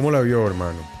 Ah, ¿cómo la vio,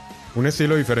 hermano? Un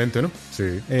estilo diferente, ¿no?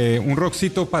 Sí. Un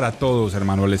rockcito para todos,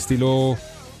 hermano. El estilo,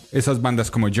 esas bandas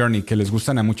como Journey, que les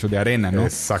gustan a mucho de arena, ¿no?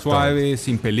 Exactamente. Suave,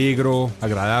 sin peligro,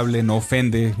 agradable, no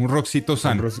ofende. Un rockcito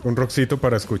sano. Un rockcito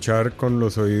para escuchar con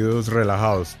los oídos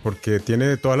relajados, porque tiene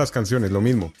de todas las canciones lo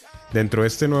mismo. Dentro de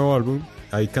este nuevo álbum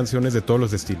hay canciones de todos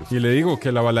los estilos. Y le digo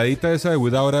que la baladita esa de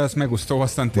Without Us me gustó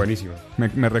bastante. Buenísima.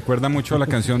 Me recuerda mucho a la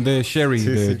canción de Sherry, Sí,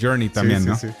 de sí. Journey Sí, también, sí,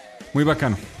 ¿no? sí. Muy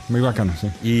bacano, sí.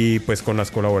 Y pues con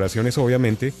las colaboraciones,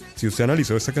 obviamente, si usted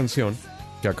analizó esta canción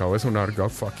que acabo de sonar, Go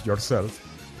Fuck Yourself,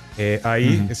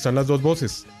 ahí están las dos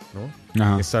voces, ¿no?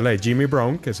 Ajá. Está la de Jimmy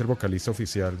Brown, que es el vocalista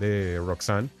oficial de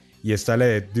Roxanne, y está la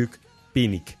de Duke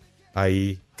Pinnick,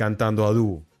 ahí cantando a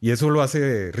dúo. Y eso lo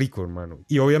hace rico, hermano.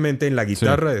 Y obviamente en la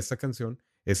guitarra de esta canción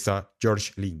está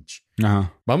George Lynch.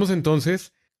 Ajá. Vamos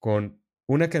entonces con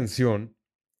una canción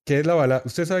que es la balada.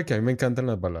 Usted sabe que a mí me encantan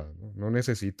las baladas, no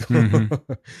necesito.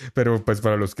 Pero pues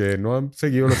para los que no han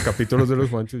seguido los capítulos de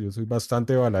Los Juanchos, yo soy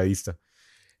bastante baladista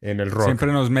en el rock.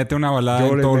 Siempre nos mete una balada Yo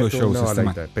en les todos los meto shows. una Este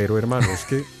man. baladita. Pero hermano, es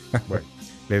que, bueno,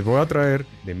 les voy a traer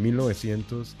de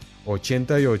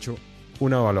 1988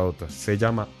 una baladota. Se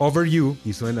llama Over You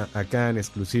y suena acá en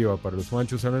exclusiva para Los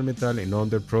Juanchos Hablan Metal en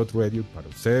Under Prod Radio para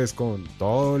ustedes con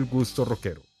todo el gusto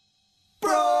rockero.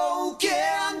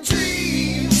 Broken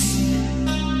dreams.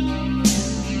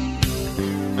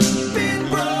 Been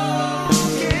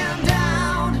broken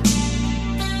down.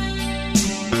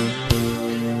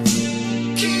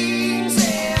 Kings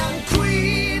and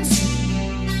queens.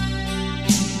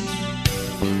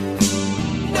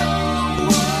 No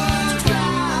one's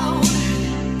crowned.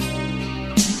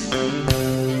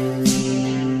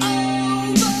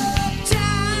 All the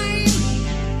time.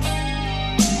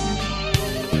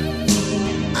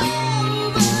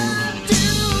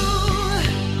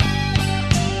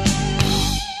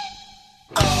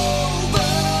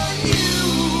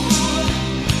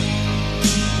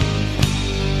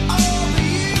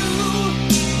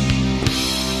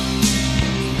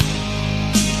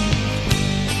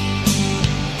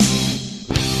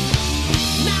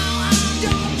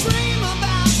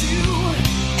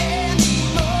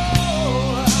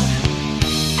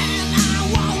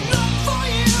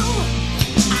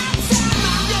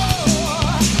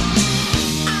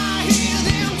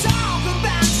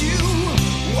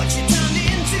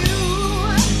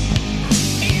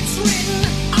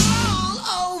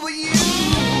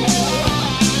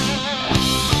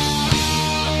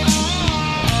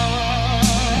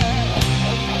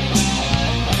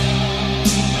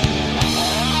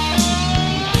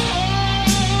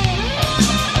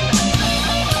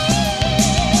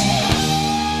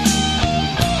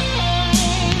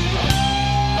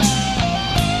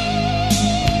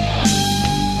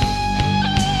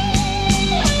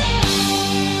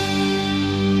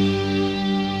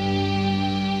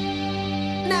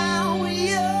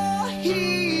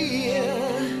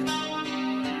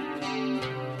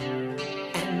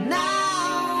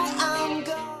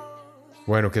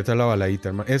 Bueno, ¿qué tal la baladita,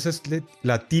 hermano? Esa es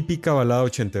la típica balada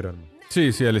ochentera, hermano.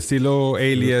 Sí, sí, el estilo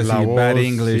Alias La y voz, Bad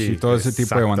English sí, y todo ese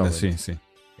tipo de bandas, sí, exactamente.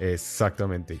 sí.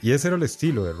 Exactamente. Y ese era el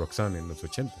estilo de Roxanne en los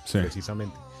 80, Sí.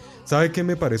 precisamente. ¿Sabe qué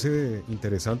me parece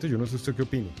interesante? Yo no sé usted qué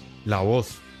opina. La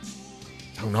voz.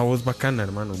 Una voz bacana,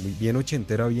 hermano. Muy bien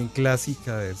ochentera, bien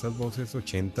clásica, de esas voces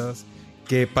ochentas,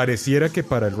 que pareciera que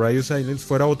para el Radio Silence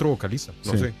fuera otro vocalista.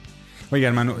 No Sí. sé. Oiga,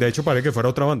 hermano. De hecho, parece que fuera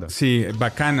otra banda. Sí,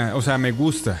 bacana, o sea, me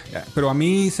gusta. Pero a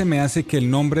mí se me hace que el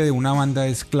nombre de una banda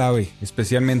es clave,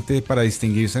 especialmente para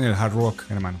distinguirse en el hard rock,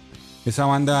 hermano. Esa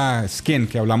banda Skin,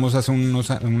 que hablamos hace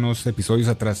unos episodios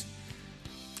atrás,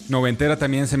 noventera,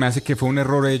 también se me hace que fue un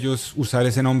error ellos usar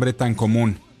ese nombre tan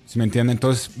común, ¿sí me entienden?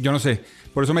 Entonces, yo no sé,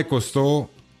 por eso me costó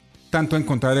tanto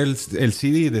encontrar el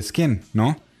CD de Skin,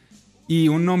 ¿no? Y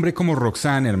un nombre como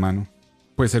Roxanne, hermano.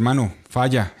 Pues, hermano,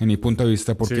 falla en mi punto de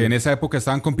vista, porque Sí. en esa época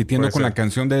estaban compitiendo Puede con ser. la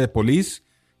canción de The Police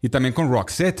y también con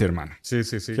Roxette, hermano, Sí,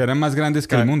 sí, sí. que eran más grandes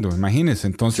que el mundo, imagínense.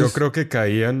 Entonces, Yo creo que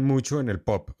caían mucho en el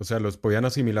pop. O sea, los podían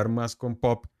asimilar más con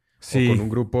pop sí, o con un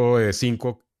grupo de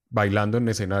 5 bailando en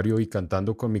escenario y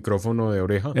cantando con micrófono de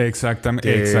oreja.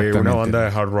 exactamente, Que exactamente. una banda de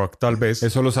hard rock, tal vez.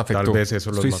 Eso los afectó. Tal vez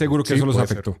eso los Estoy mató. seguro que Sí, eso los puede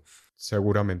ser. afectó.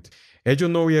 Seguramente. Ellos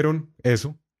no vieron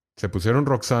eso. Se pusieron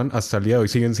Roxanne. Hasta el día de hoy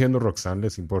siguen siendo Roxanne.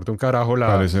 Les importa un carajo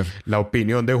Parecer. la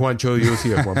opinión de Juancho Díaz y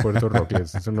de Juan Puerto Rock.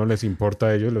 Eso no les importa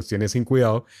a ellos. Los tiene sin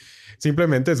cuidado.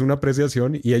 Simplemente es una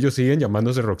apreciación y ellos siguen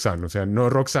llamándose Roxanne. O sea, no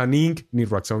Roxanne Inc. ni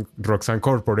Roxanne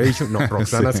Corporation. No,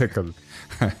 Roxanne a Sí. secas.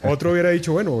 Otro hubiera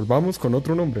dicho, bueno, volvamos con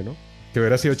otro nombre, ¿no? Que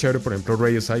hubiera sido chévere, por ejemplo,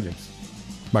 Radio Silence.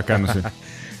 Bacano, sí.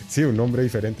 Sí, un nombre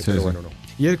diferente, Sí, pero sí. bueno, no.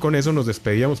 Y con eso nos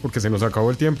despedíamos porque se nos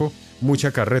acabó el tiempo.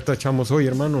 Mucha carreta echamos hoy,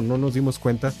 hermano. No nos dimos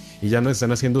cuenta y ya nos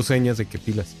están haciendo señas de que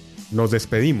pilas. Nos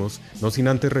despedimos, no sin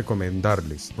antes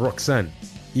recomendarles Roxanne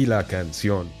y la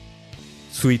canción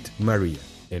Sweet Maria.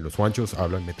 En Los Juanchos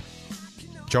hablan metal.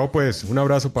 Chao pues, un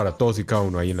abrazo para todos y cada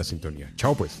uno ahí en la sintonía.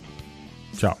 Chao pues.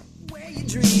 Chao. Where you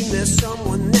dream there's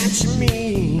someone that you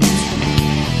meet.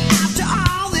 After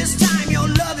all this time, your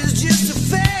love is just a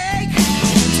fake.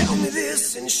 Tell me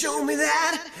this and show me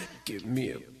that. Give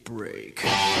me a break.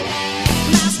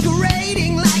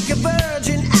 Masquerading like a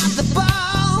virgin at the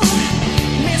ball.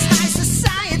 Miss High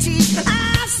Society,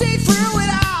 I see through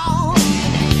it all.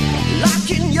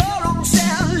 Locked in your own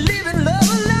cell, living love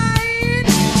alive.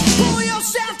 Pull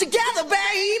yourself together,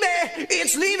 baby.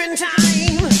 It's leaving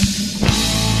time.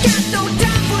 Got no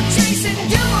time for chasing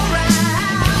you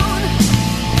around.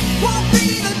 Won't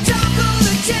be the talk of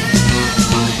the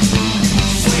town.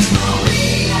 Sweet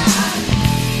Maria,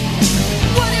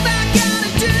 what have I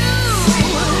gotta do? Sweet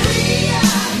Maria,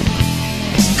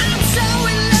 I'm so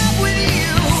in love with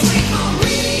you. Sweet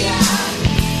Maria,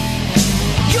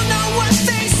 you know what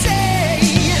they say.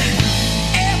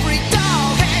 Every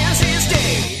dog has his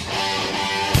day.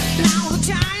 Now the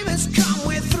time has come,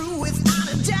 we're through without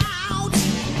a doubt.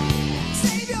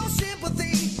 Save your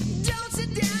sympathy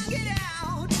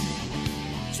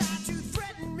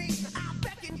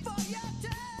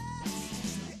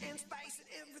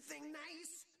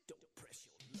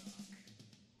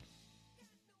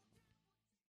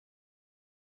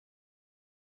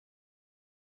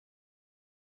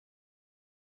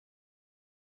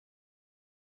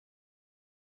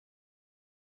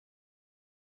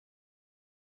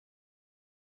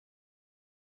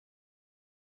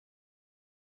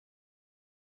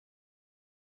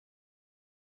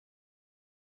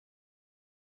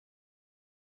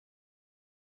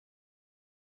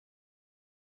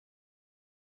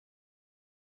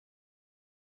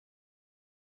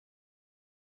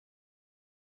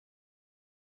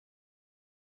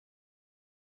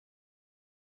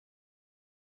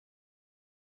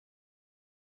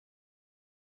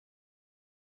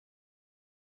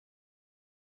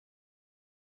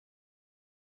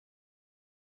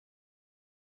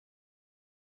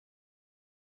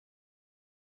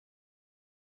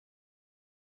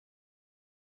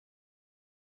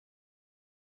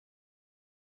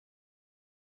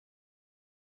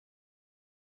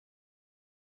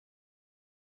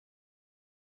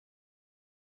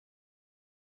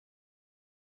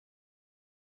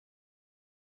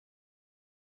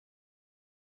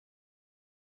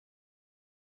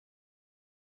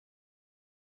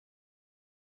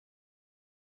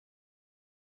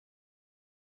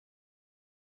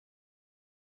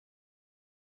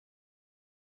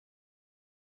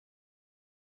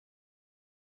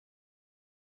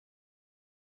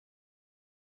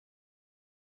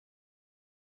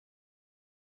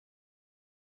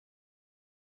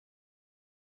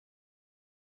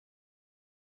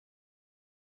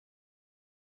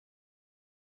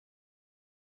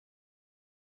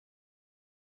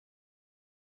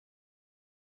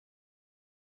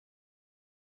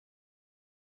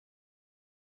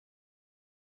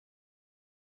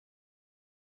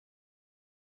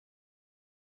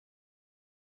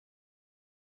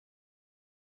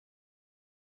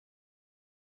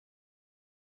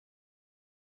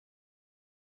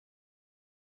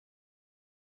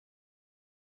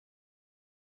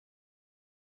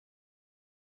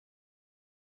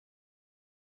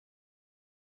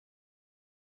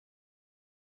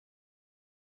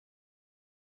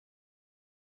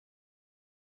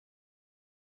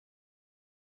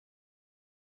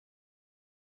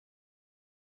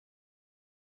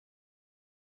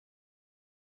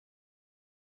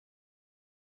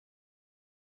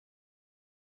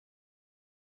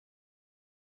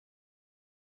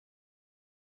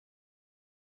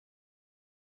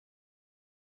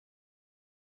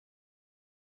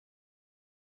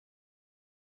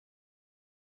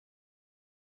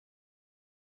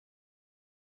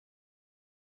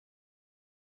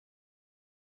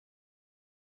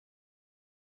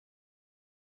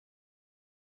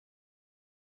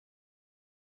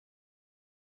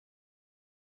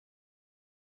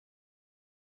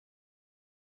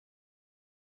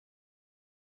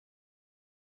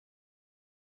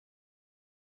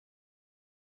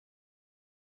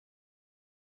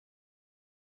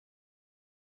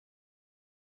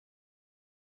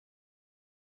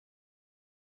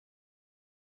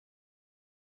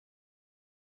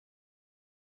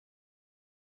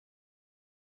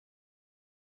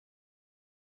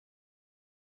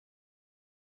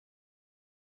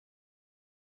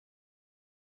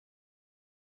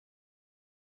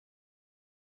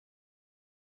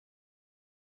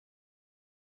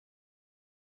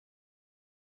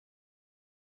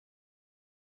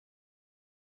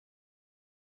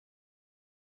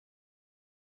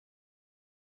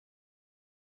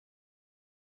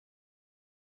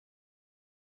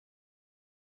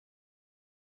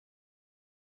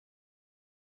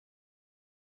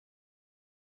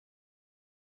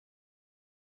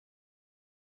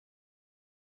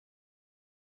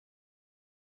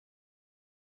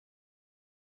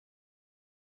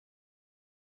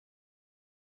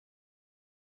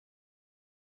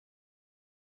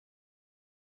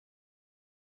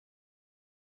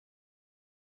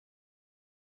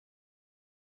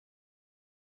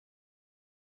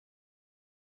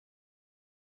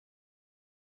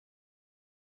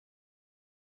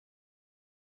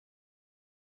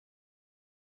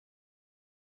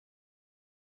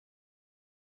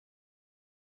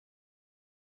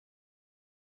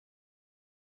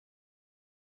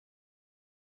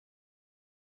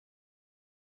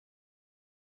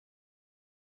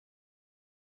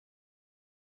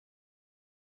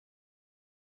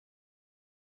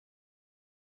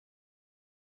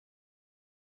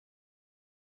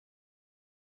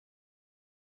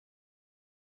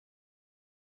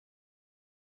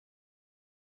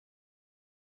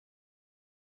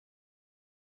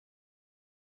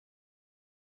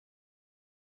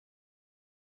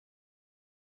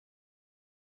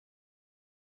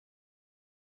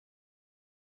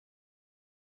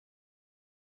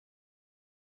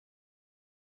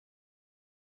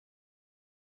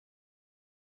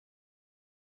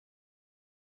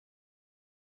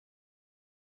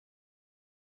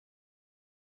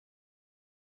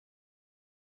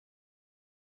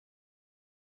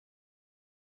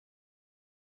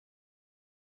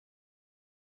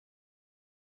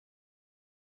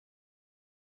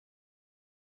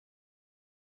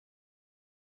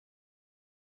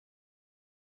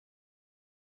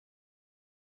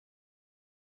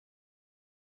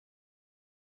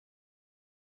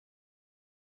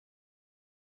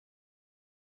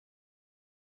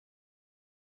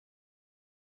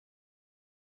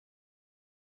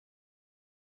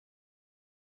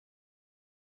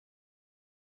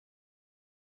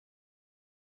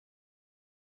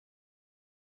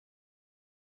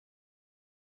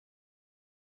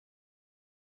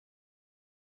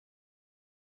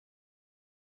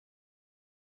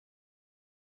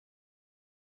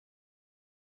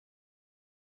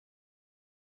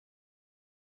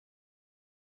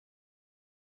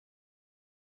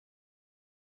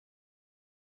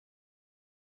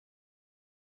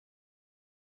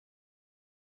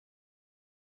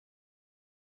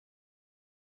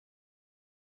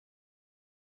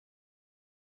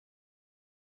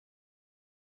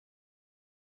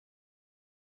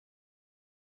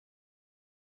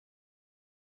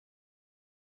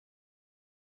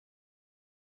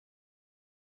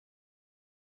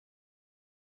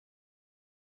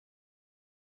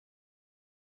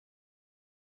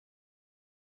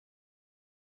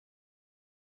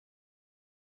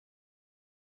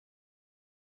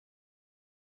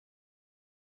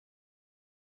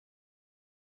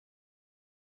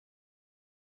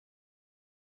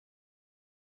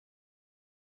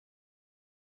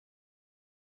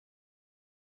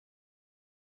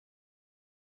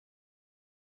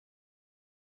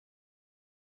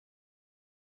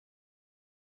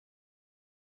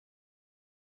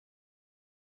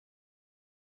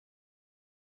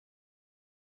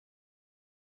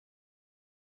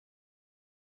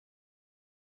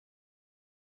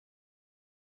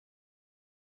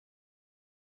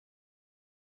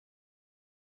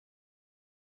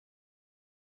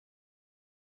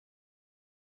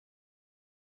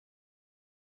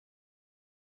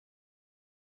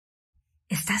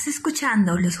Estás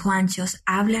escuchando Los Juanchos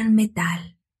Hablan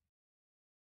Metal.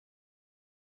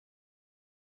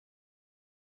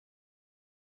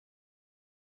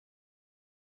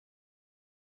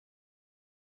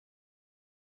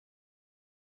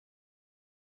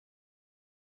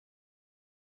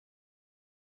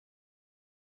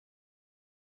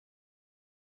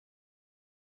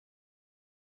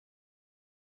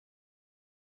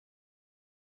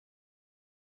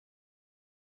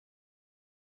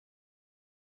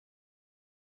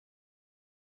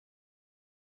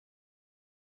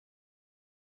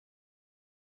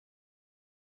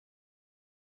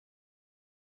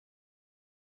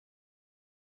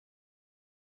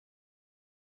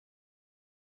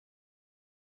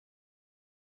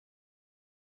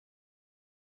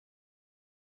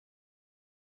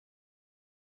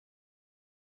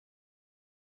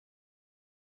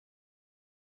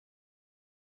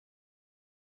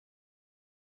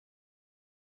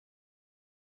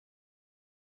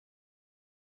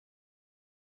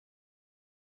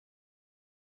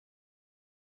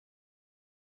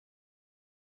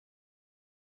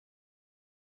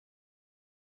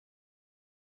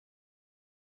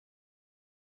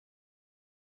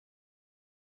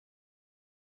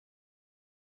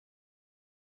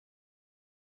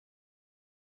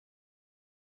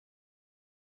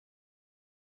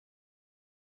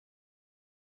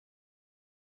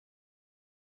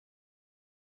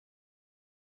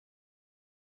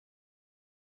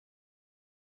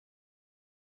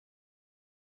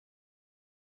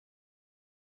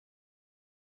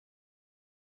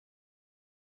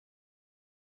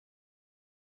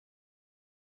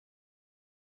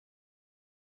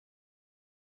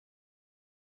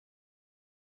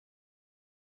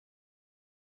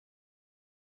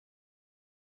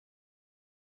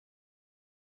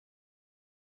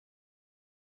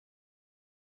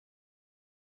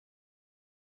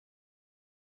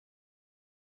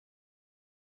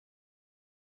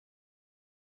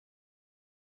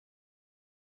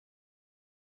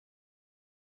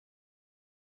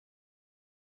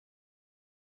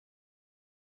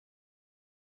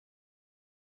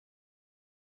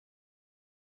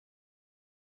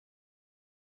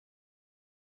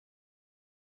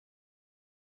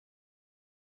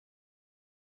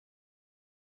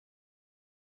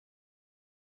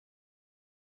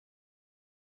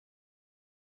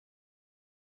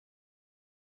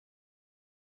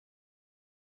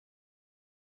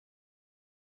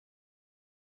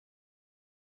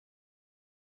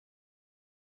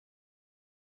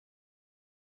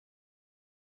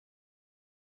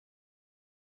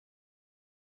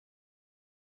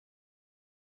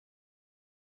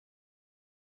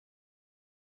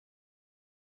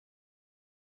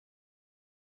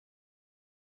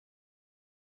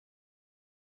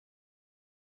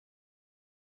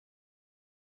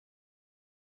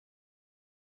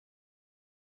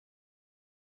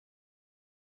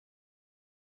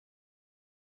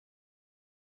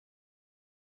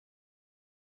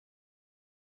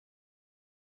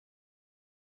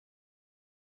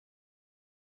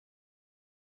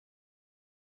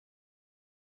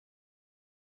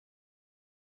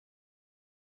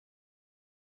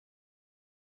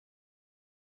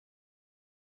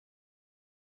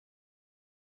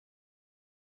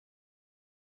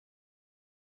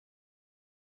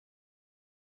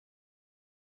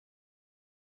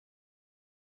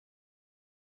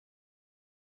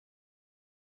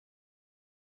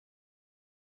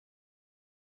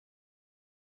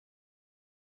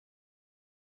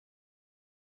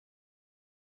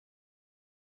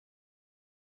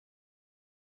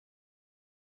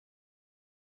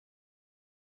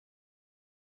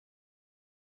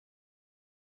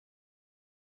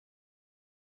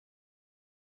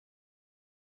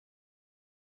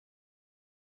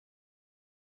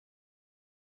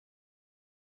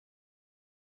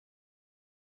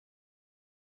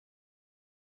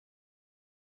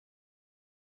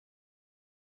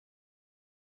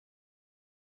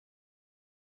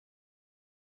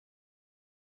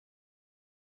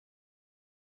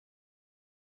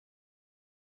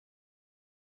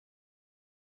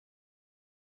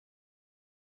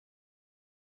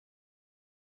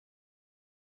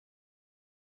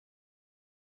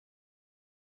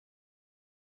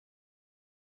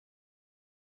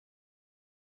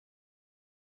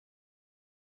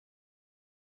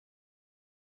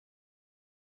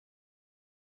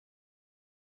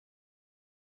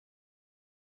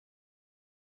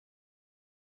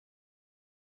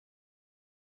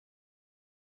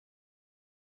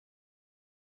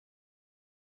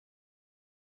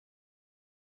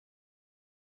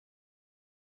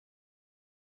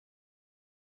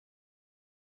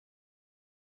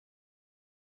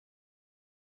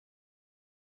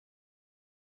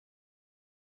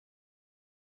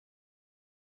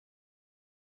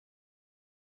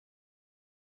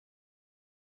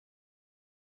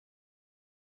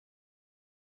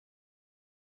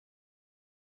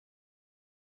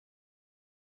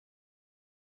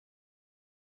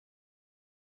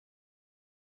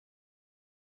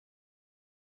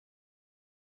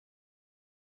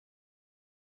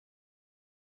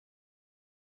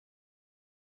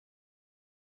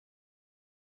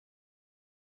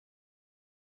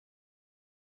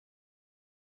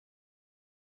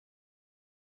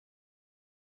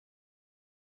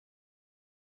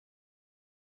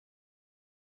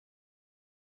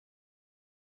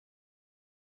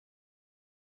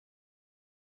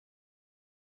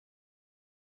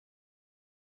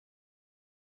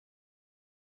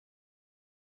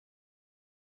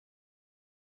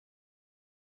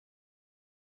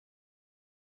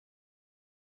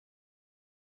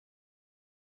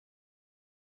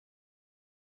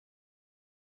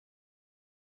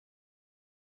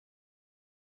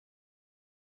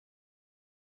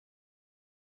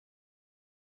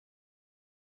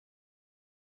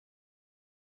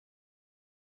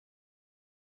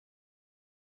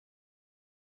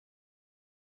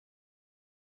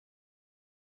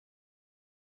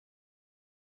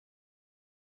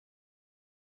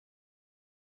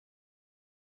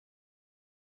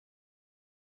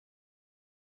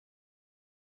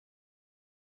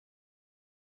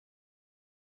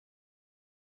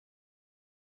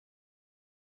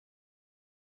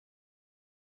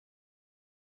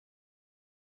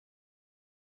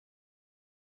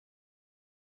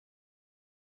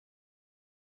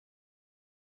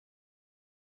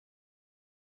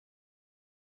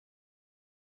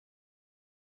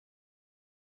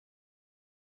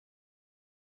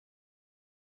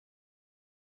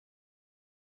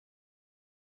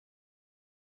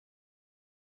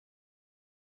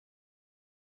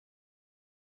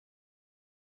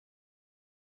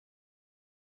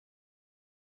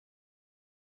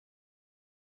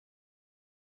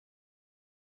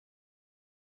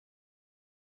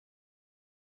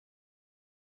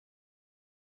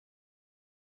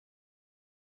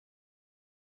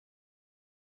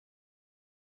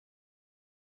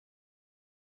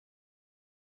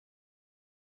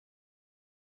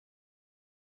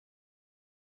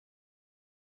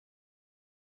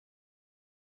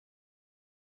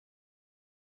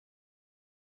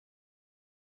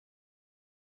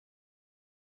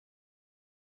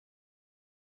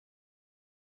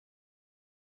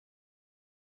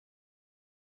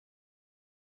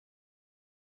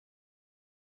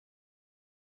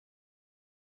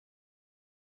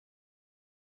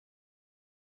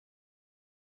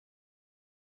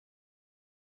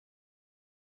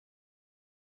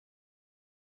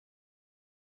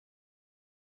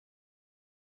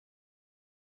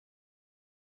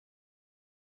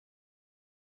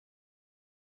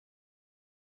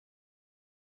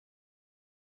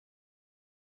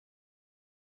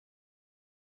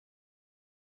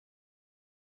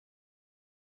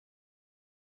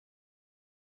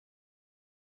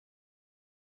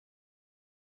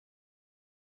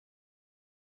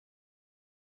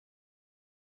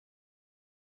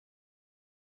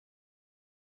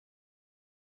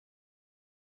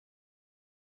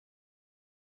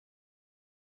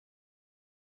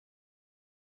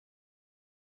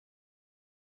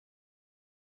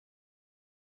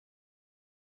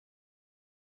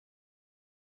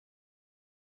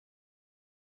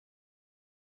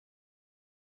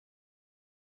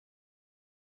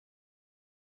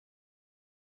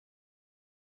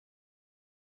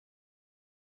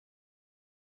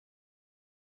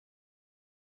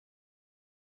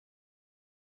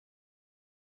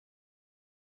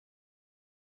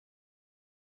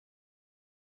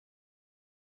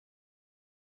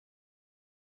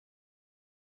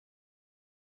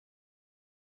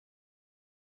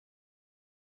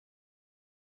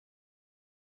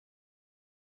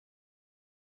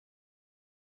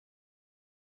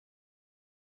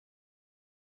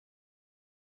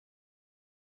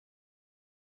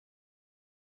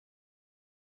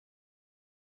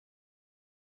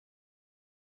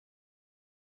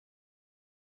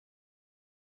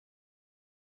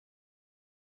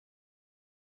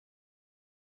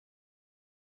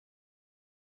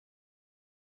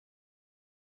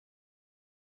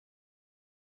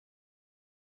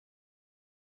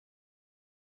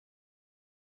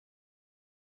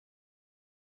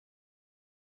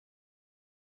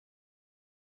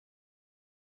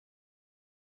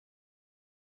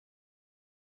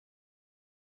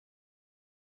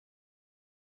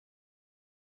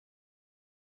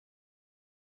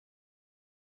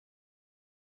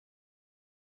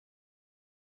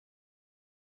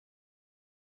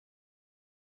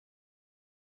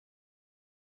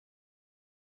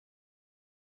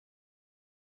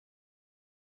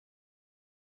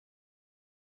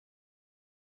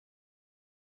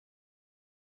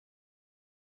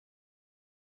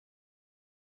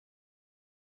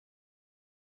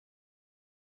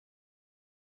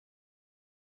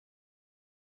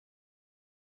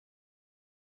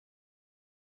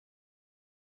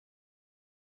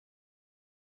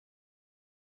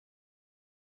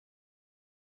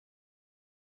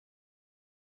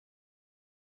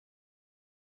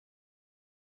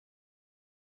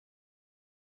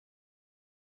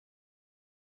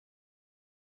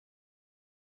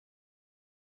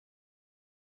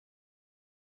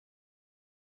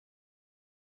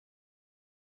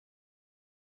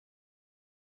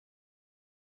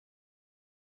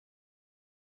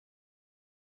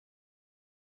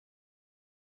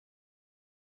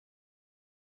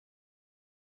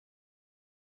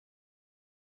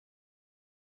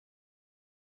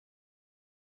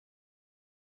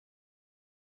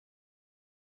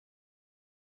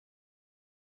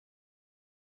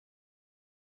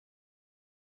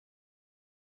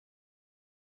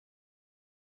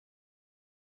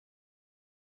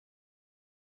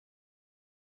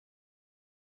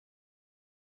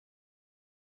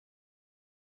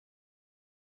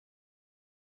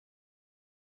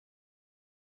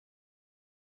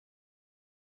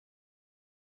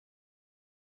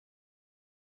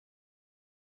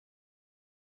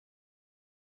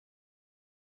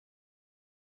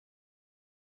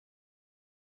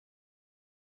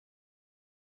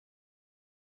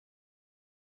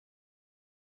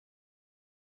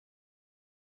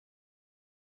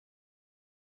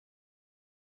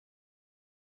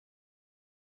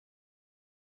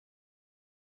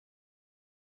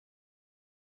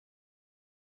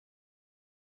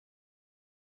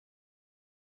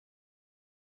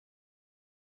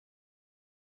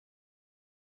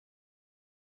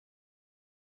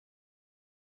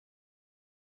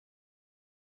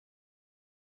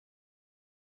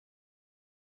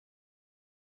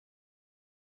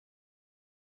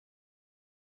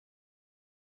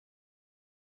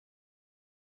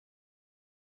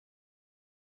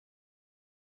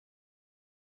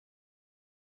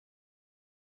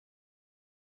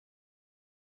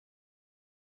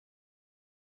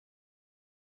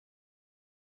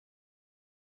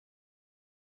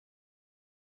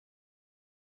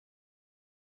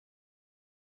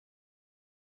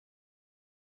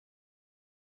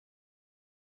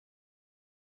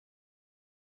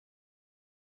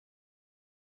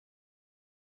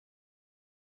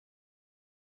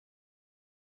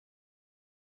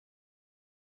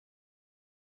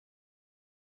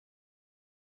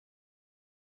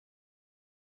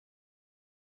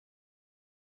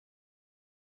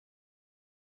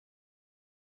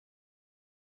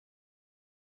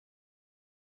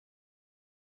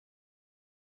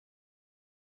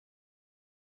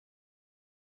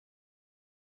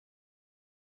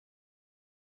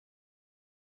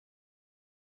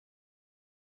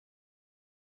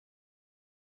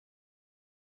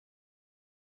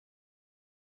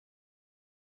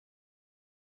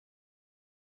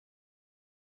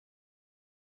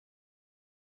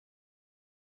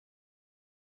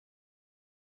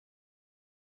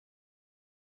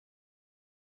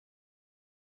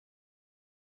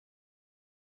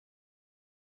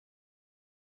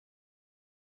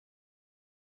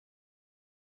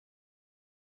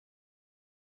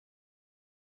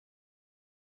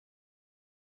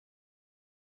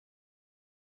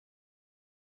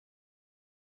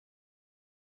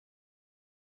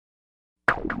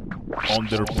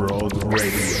 Underbroad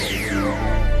Radio.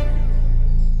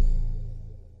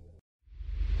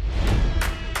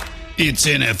 It's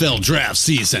NFL draft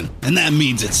season, and that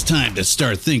means it's time to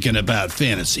start thinking about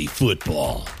fantasy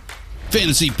football.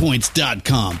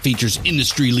 FantasyPoints.com features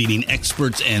industry-leading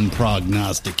experts and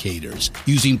prognosticators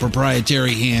using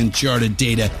proprietary hand-charted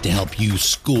data to help you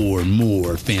score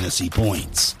more fantasy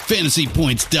points.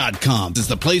 FantasyPoints.com is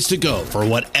the place to go for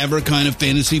whatever kind of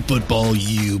fantasy football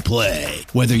you play.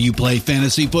 Whether you play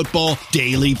fantasy football,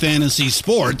 daily fantasy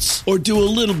sports, or do a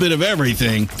little bit of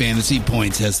everything, Fantasy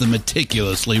Points has the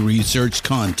meticulously researched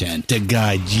content to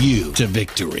guide you to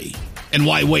victory. And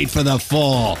why wait for the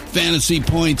fall? Fantasy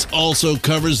Points also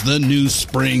covers the new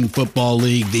spring football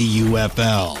league, the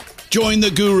UFL. Join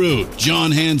the guru,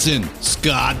 John Hansen,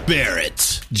 Scott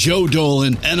Barrett, Joe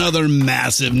Dolan, and other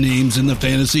massive names in the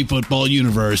fantasy football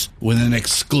universe with an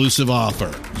exclusive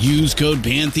offer. Use code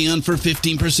Pantheon for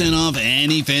 15% off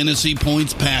any Fantasy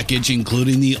Points package,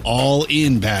 including the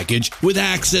all-in package, with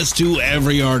access to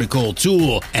every article,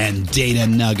 tool, and data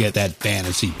nugget that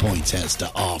Fantasy Points has to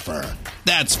offer.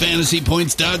 That's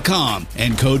FantasyPoints.com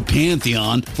and code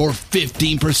Pantheon for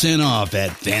 15% off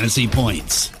at Fantasy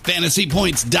Points.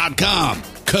 FantasyPoints.com,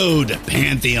 code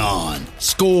Pantheon.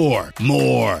 Score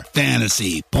more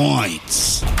fantasy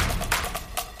points.